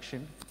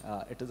attraction.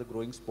 It is a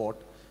growing sport.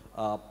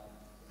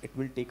 It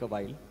will take a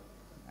while.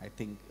 I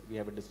think we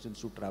have a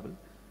distance to travel.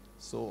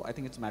 So I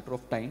think it's a matter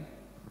of time,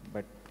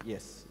 but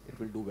yes, it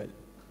will do well.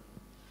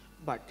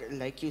 But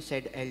like you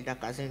said, elder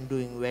cousin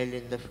doing well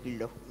in the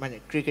field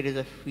of, cricket is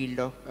a field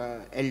of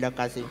elder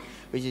cousin,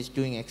 which is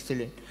doing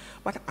excellent.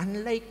 But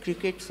unlike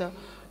cricket, sir,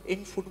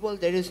 in football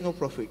there is no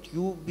profit.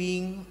 You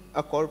being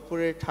a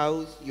corporate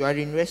house, you are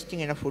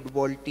investing in a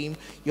football team,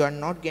 you are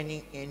not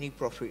getting any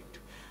profit.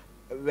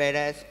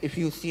 Whereas if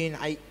you see in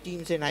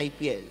teams in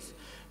IPLs,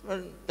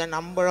 well, the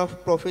number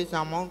of profits,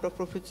 the amount of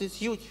profits is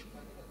huge.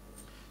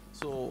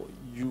 So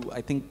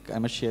I think I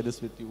must share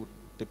this with you.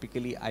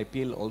 Typically,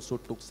 IPL also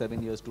took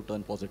 7 years to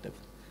turn positive.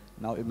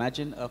 Now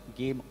imagine a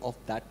game of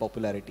that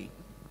popularity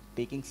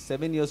taking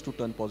 7 years to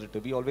turn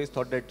positive. We always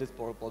thought that it is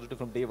positive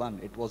from day one.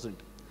 It wasn't.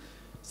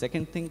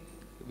 Second thing,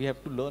 we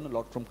have to learn a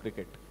lot from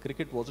cricket.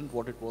 Cricket wasn't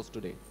what it was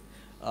today.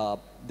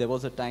 There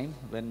was a time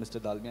when Mr.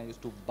 Dalmia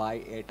used to buy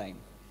airtime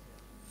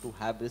to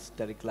have this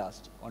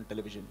telecast on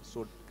television,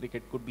 so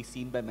cricket could be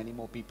seen by many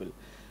more people.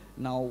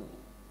 Now,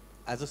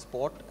 as a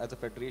sport, as a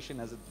federation,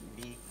 as a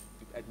league,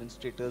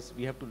 administrators,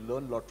 we have to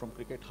learn a lot from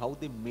cricket, how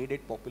they made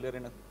it popular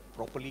in a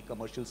properly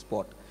commercial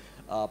sport.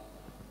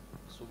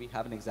 So we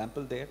have an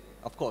example there.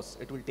 Of course,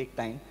 it will take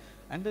time.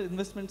 And the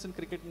investments in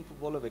cricket and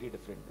football are very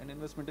different. And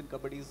investment in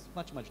kabaddi is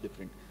much, much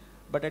different.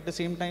 But at the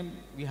same time,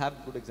 we have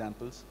good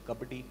examples.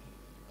 Kabaddi,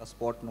 a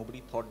sport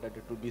nobody thought that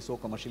it would be so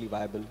commercially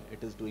viable.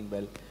 It is doing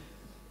well.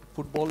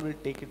 Football will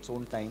take its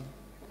own time.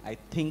 I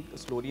think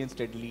slowly and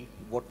steadily,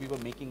 what we were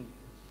making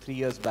 3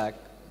 years back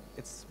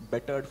it's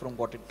bettered from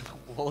what it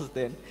was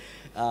then.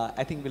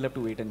 I think we'll have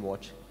to wait and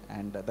watch.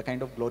 And the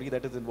kind of glory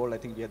that is involved, I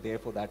think we are there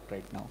for that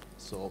right now.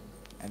 So,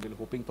 and we're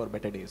hoping for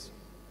better days.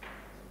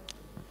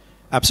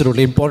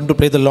 Absolutely important to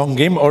play the long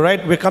game. All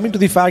right, we're coming to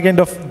the fag end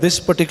of this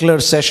particular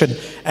session.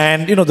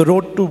 And, you know, the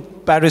road to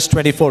Paris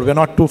 24, we're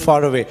not too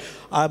far away.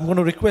 I'm going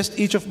to request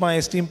each of my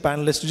esteemed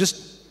panelists to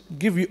just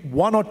give you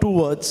 1 or 2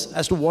 words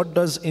as to what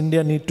does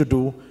India need to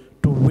do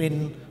to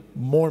win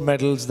more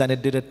medals than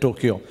it did at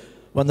Tokyo.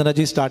 Vandana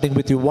ji, starting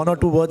with you. 1 or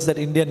 2 words that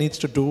India needs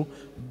to do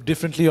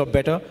differently or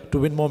better to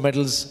win more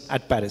medals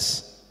at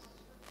Paris.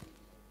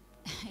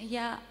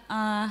 या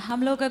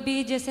हम लोग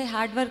अभी जैसे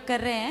hard work कर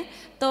रहे हैं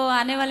तो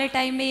आने वाले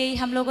टाइम में यही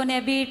हम लोगों ने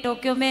अभी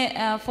टोक्यो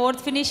में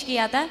 4th फिनिश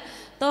किया था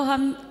तो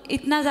हम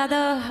इतना ज़्यादा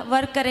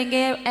वर्क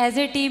करेंगे एज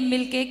ए टीम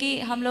मिलके कि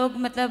हम लोग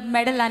मतलब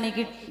मेडल लाने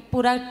की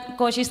पूरा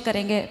कोशिश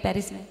करेंगे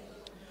पेरिस में.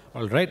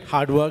 All right,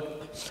 hard work.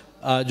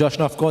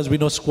 Joshna, of course, we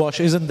know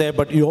squash isn't there,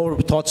 but your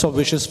thoughts or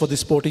wishes for the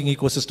sporting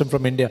ecosystem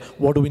from India,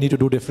 what do we need to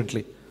do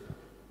differently?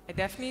 I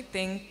definitely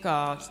think,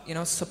 you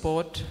know,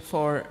 support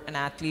for an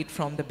athlete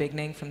from the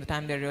beginning, from the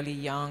time they're really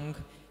young,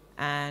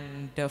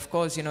 and of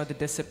course, you know, the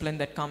discipline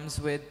that comes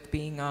with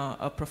being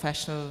a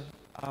professional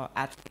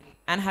athlete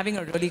and having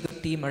a really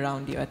good team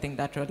around you. I think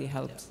that really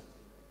helps.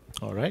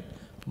 All right,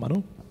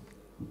 Manu?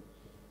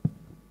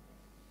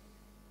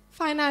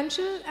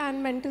 Financial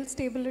and mental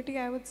stability,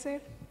 I would say.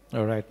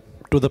 All right,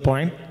 to the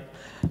point.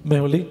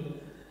 Mehuli?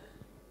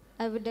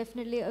 I would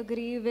definitely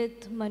agree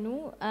with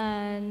Manu,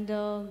 and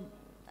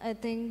I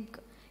think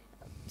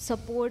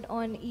support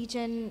on each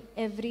and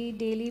every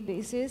daily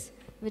basis,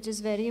 which is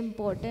very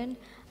important.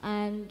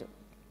 And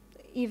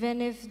even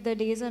if the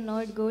days are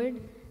not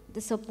good,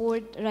 the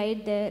support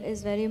right there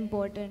is very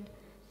important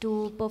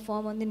to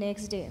perform on the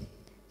next day.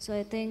 So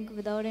I think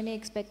without any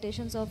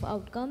expectations of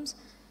outcomes,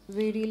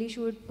 we really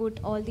should put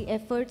all the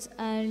efforts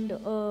and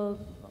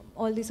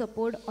all the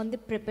support on the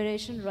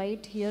preparation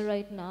right here,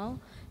 right now,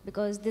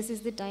 because this is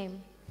the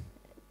time.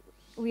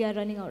 We are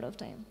running out of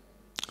time.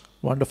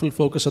 Wonderful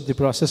focus on the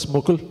process.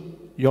 Mukul,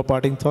 your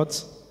parting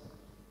thoughts?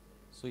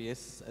 So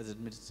yes, as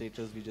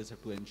administrators, we just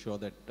have to ensure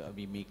that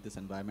we make this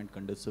environment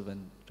conducive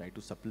and try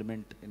to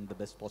supplement in the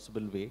best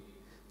possible way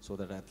so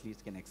that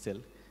athletes can excel.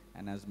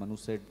 And as Manu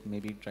said,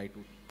 maybe try to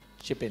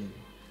chip in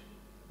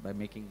by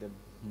making them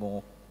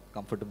more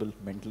comfortable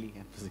mentally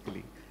and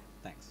physically.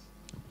 Thanks.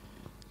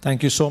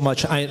 Thank you so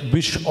much. I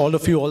wish all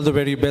of you all the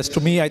very best.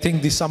 To me, I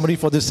think the summary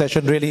for this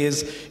session really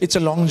is, it's a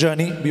long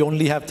journey. We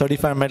only have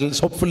 35 medals.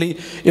 Hopefully,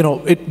 you know,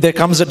 there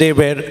comes a day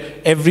where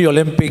every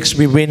Olympics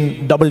we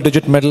win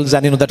double-digit medals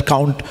and, you know, that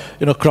count,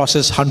 you know,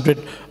 crosses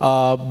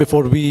 100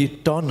 before we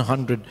turn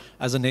 100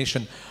 as a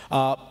nation.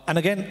 And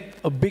again,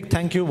 a big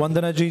thank you,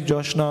 Vandana ji,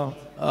 Joshna,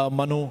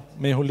 Manu,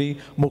 Mehuli,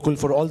 Mukul,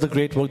 for all the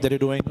great work that you're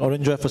doing.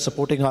 Arinjoy for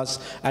supporting us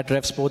at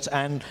Rev Sports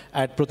and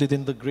at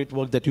Pratidin, the great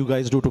work that you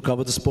guys do to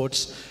cover the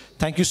sports.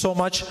 Thank you so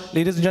much.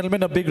 Ladies and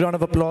gentlemen, a big round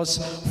of applause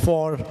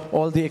for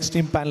all the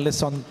esteemed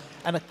panelists on.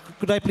 And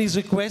could I please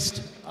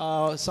request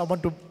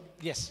someone to,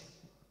 yes,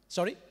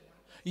 sorry?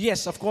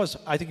 Yes, of course.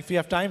 I think if we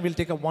have time, we'll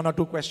take up 1 or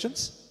 2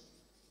 questions.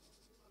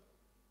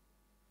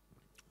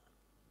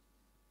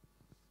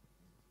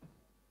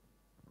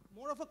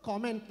 More of a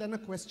comment than a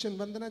question.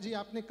 Vandana ji,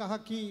 आपने कहा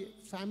कि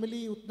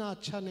family उतना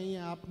अच्छा नहीं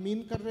है. आप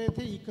mean कर रहे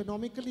थे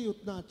economically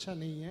उतना अच्छा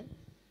नहीं है.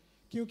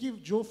 क्योंकि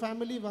जो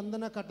फैमिली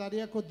वंदना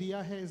कटारिया को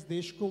दिया है इस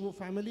देश को, वो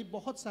फैमिली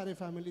बहुत सारे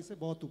फैमिली से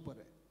बहुत ऊपर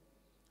है.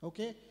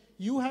 Okay,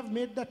 you have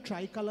made the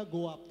try colour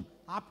go up.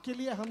 आपके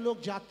लिए हम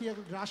लोग जातीय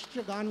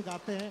राष्ट्रीय गान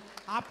गाते हैं,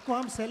 आपको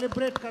हम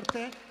सेलिब्रेट करते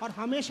हैं और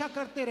हमेशा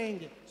करते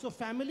रहेंगे. सो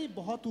फैमिली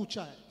बहुत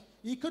ऊंचा है.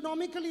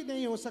 इकोनॉमिकली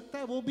नहीं हो सकता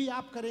है, वो भी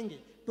आप करेंगे.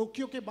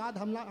 टोक्यो के बाद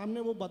हमने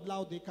वो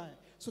बदलाव देखा है.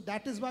 So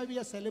that is why we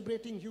are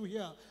celebrating you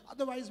here.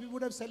 Otherwise, we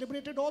would have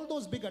celebrated all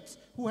those bigots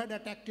who had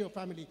attacked your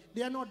family.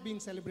 They are not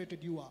being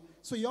celebrated, you are.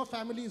 So your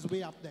family is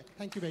way up there.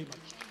 Thank you very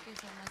much. Thank you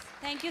so much.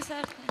 Thank you,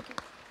 sir. Thank you.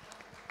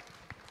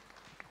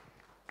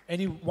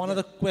 Any one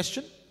other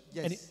question?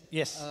 Yes.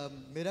 Yes.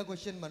 मेरा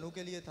question Manu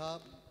के लिए था.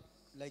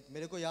 Like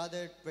मेरे को याद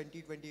है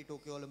 2020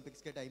 Tokyo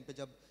Olympics के time पे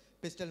जब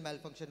पिस्टल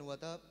मैलफंक्शन हुआ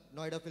था,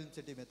 नोएडा फिल्म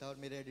सिटी में था और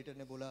मेरे एडिटर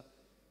ने बोला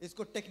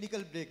इसको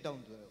टेक्निकल ब्रेकडाउन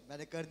दो.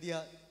 मैंने कर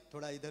दिया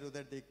थोड़ा इधर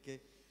उधर देख के.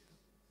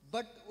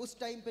 बट उस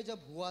टाइम पे जब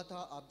हुआ था,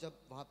 आप जब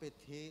वहाँ पे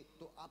थे,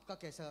 तो आपका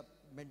कैसा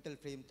मेंटल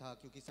फ्रेम था?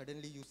 क्योंकि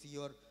suddenly you see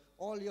your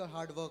all your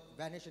hard work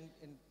vanish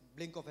in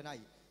blink of N आई.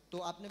 तो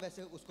आपने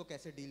वैसे उसको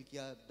कैसे डील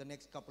किया? The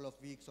next couple of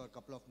weeks और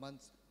कपल ऑफ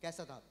मंथ्स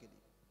कैसा था आपके लिए?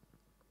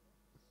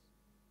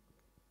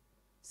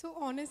 So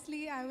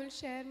honestly, I will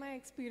share my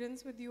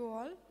experience with you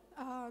all,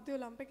 the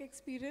Olympic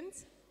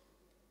experience.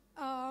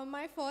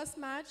 My first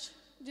match,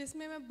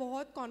 जिसमें मैं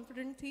बहुत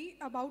confident थी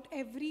about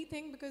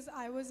everything because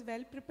I was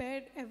well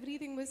prepared,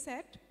 everything was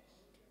set.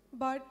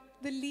 But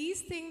the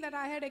least thing that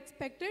I had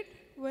expected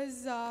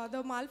was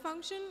the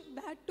malfunction,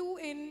 that too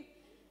in,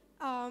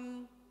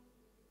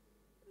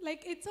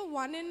 like it's a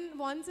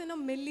once in a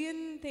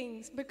million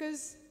things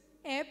because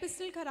air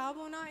pistol kharab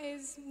hona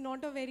is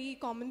not a very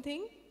common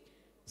thing.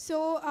 So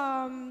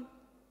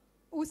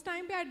उस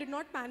time पे I did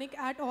not panic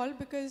at all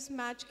because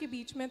match के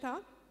बीच में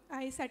था.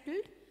 I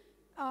settled.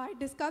 I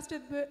discussed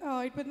it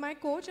with my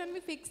coach and we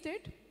fixed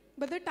it.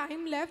 But the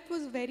time left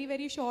was very,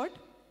 very short.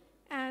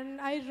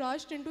 And I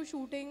rushed into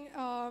shooting.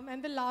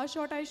 And the last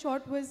shot I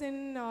shot was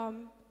in,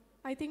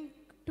 I think,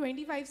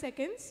 25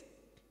 seconds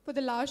for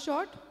the last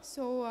shot.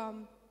 So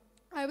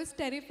I was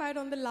terrified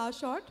on the last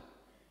shot.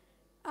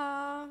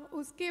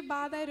 Uske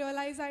baad I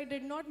realized I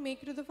did not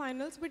make it to the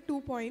finals with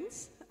 2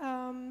 points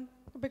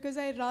because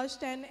I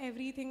rushed and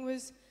everything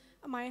was,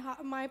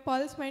 my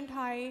pulse went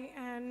high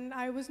and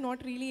I was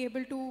not really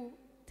able to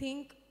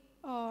think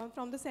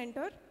from the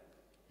center.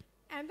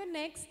 And the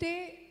next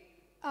day,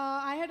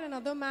 I had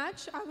another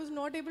match. I was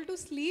not able to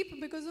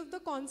sleep because of the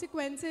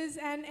consequences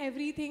and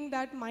everything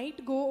that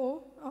might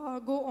go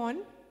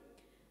on.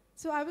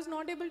 So I was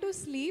not able to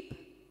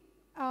sleep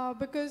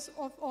because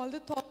of all the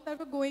thoughts that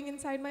were going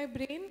inside my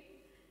brain.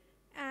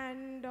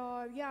 And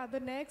yeah, the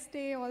next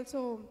day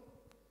also,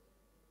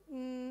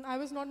 I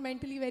was not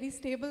mentally very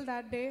stable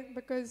that day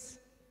because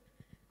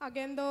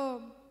again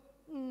the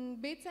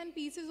bits and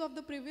pieces of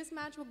the previous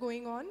match were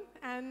going on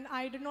and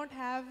I did not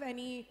have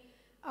any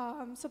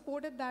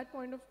support at that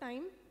point of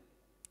time.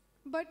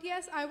 But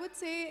yes, I would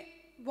say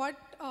what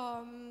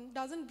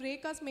doesn't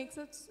break us makes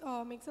us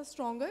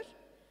stronger.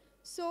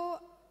 So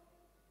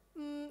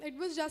it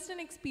was just an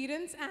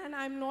experience and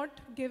I'm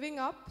not giving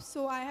up.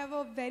 So I have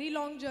a very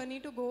long journey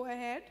to go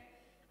ahead.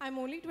 I'm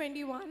only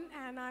 21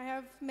 and I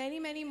have many,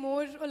 many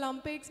more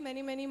Olympics,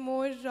 many, many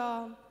more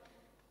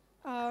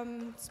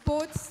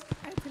sports,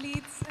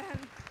 athletes, and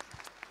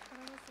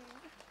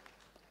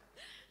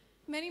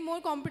many more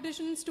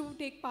competitions to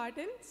take part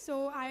in.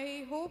 So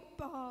I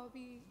hope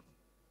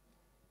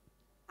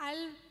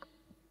I'll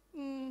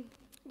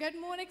get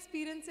more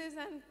experiences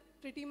and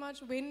pretty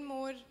much win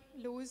more,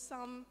 lose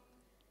some.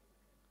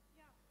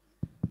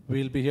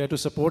 We'll be here to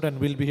support and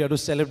we'll be here to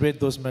celebrate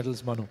those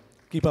medals, Manu.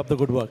 Keep up the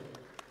good work.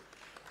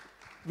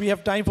 We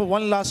have time for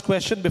one last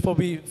question before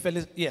we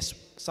finish. Yes,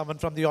 someone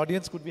from the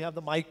audience. Could we have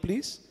the mic,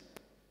 please?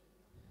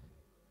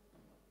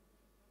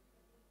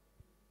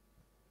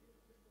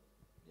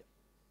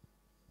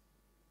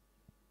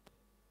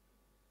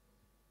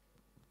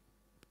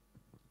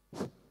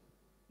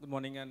 Good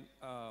morning, and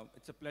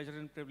it's a pleasure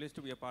and privilege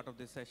to be a part of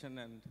this session,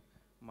 and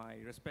my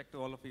respect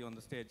to all of you on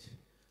the stage.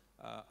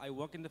 I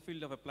work in the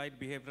field of applied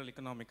behavioral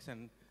economics,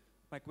 and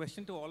my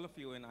question to all of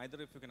you, and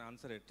either of you can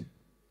answer it.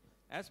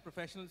 As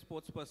professional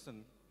sports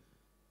person,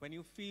 when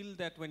you feel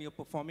that when you're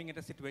performing at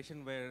a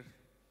situation where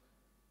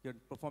you're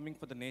performing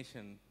for the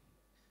nation,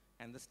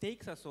 and the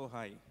stakes are so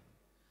high,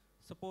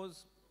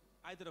 suppose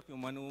either of you,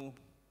 Manu,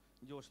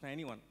 Joshna,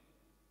 anyone,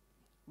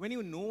 when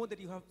you know that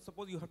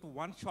suppose you have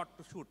one shot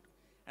to shoot,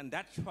 and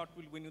that shot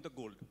will win you the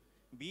gold,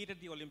 be it at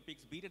the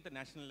Olympics, be it at the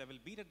national level,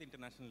 be it at the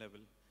international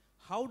level,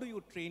 how do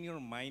you train your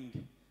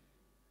mind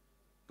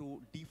to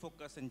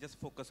defocus and just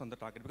focus on the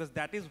target? Because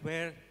that is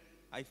where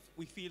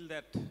we feel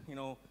that,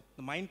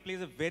 the mind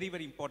plays a very,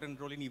 very important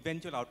role in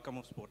eventual outcome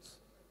of sports,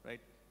 right?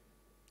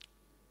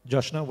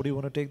 Joshna, would you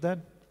want to take that?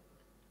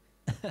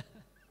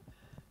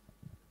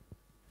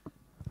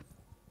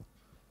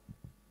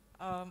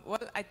 Well,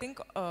 I think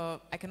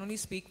I can only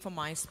speak for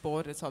my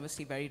sport. It's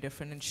obviously very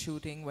different in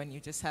shooting when you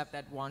just have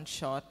that one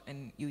shot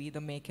and you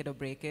either make it or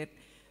break it.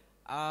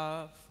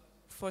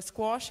 For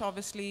squash,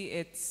 obviously,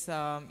 it's,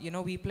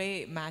 we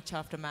play match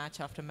after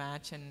match after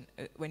match. And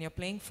when you're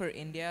playing for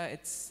India,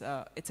 it's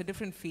a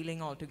different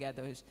feeling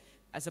altogether.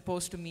 As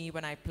opposed to me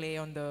when I play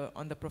on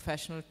the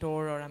professional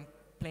tour or I'm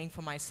playing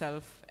for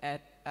myself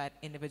at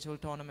individual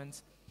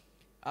tournaments.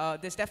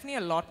 There's definitely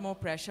a lot more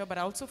pressure, but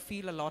I also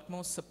feel a lot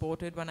more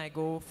supported when I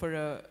go for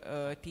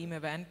a team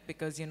event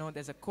because,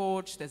 there's a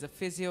coach, there's a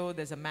physio,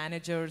 there's a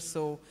manager.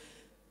 So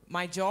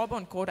my job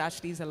on court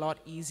actually is a lot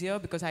easier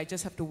because I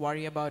just have to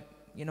worry about,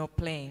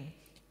 playing.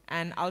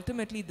 And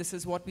ultimately, this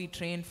is what we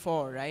train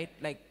for, right?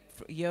 Like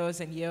for years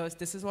and years,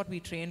 this is what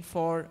we train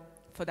for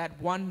that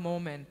one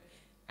moment.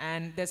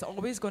 And there's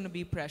always going to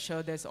be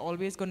pressure. There's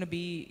always going to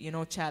be,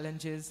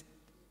 challenges.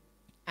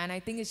 And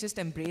I think it's just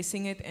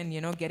embracing it and,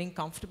 getting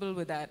comfortable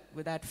with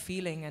that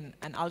feeling.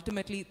 And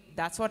ultimately,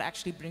 that's what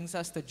actually brings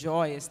us the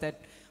joy is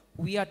that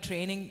we are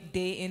training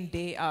day in,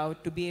 day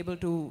out to be able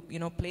to,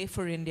 play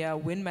for India,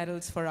 win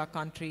medals for our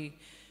country.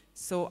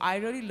 So I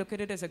really look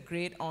at it as a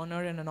great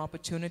honor and an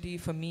opportunity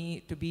for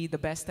me to be the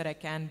best that I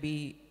can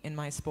be in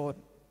my sport.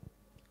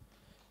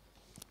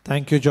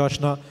 Thank you,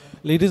 Joshna.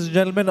 Ladies and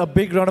gentlemen, a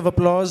big round of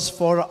applause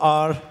for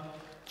our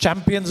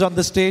champions on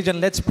the stage,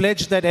 and let's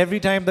pledge that every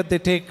time that they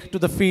take to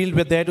the field,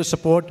 we're there to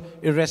support,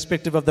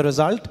 irrespective of the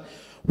result.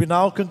 We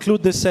now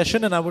conclude this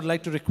session, and I would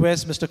like to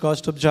request Mr.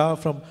 Kaustubh Jha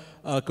from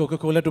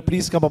Coca-Cola to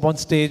please come up on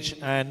stage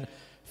and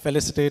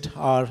felicitate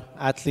our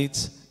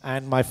athletes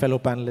and my fellow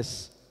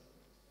panelists.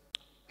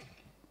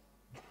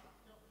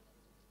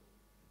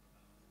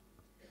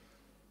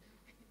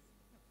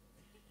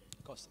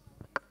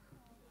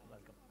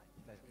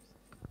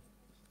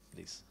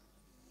 Please.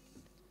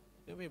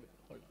 Wait,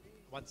 hold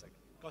on. 1 second.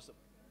 Kaustubh.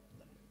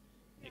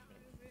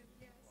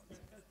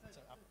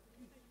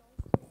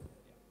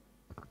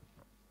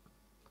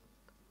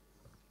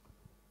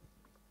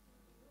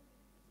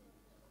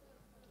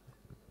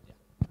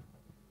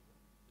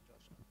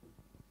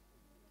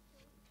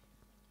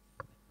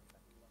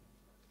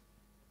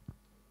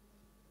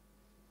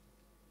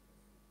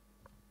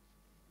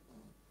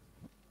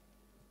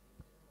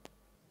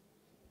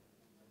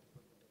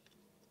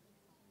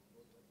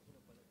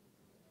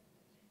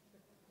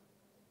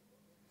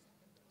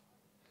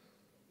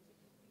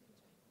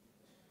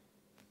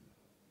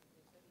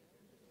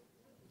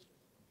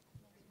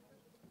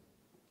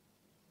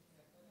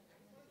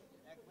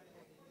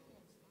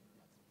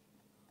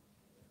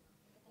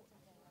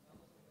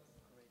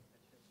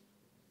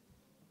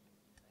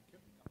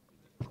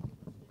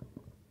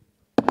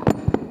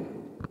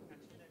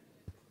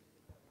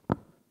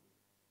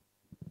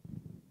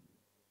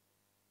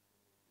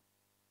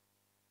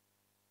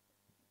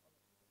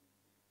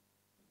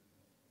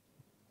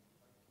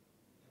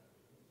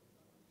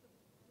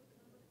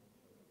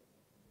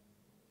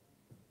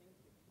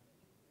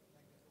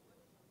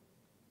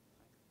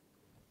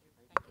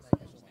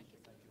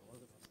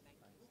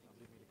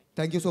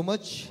 Thank you so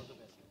much.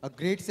 A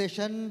great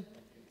session.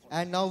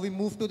 And now we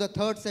move to the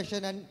third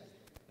session, and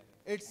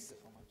it's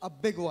a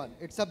big one.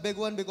 It's a big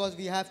one because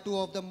we have two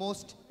of the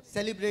most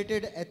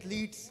celebrated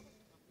athletes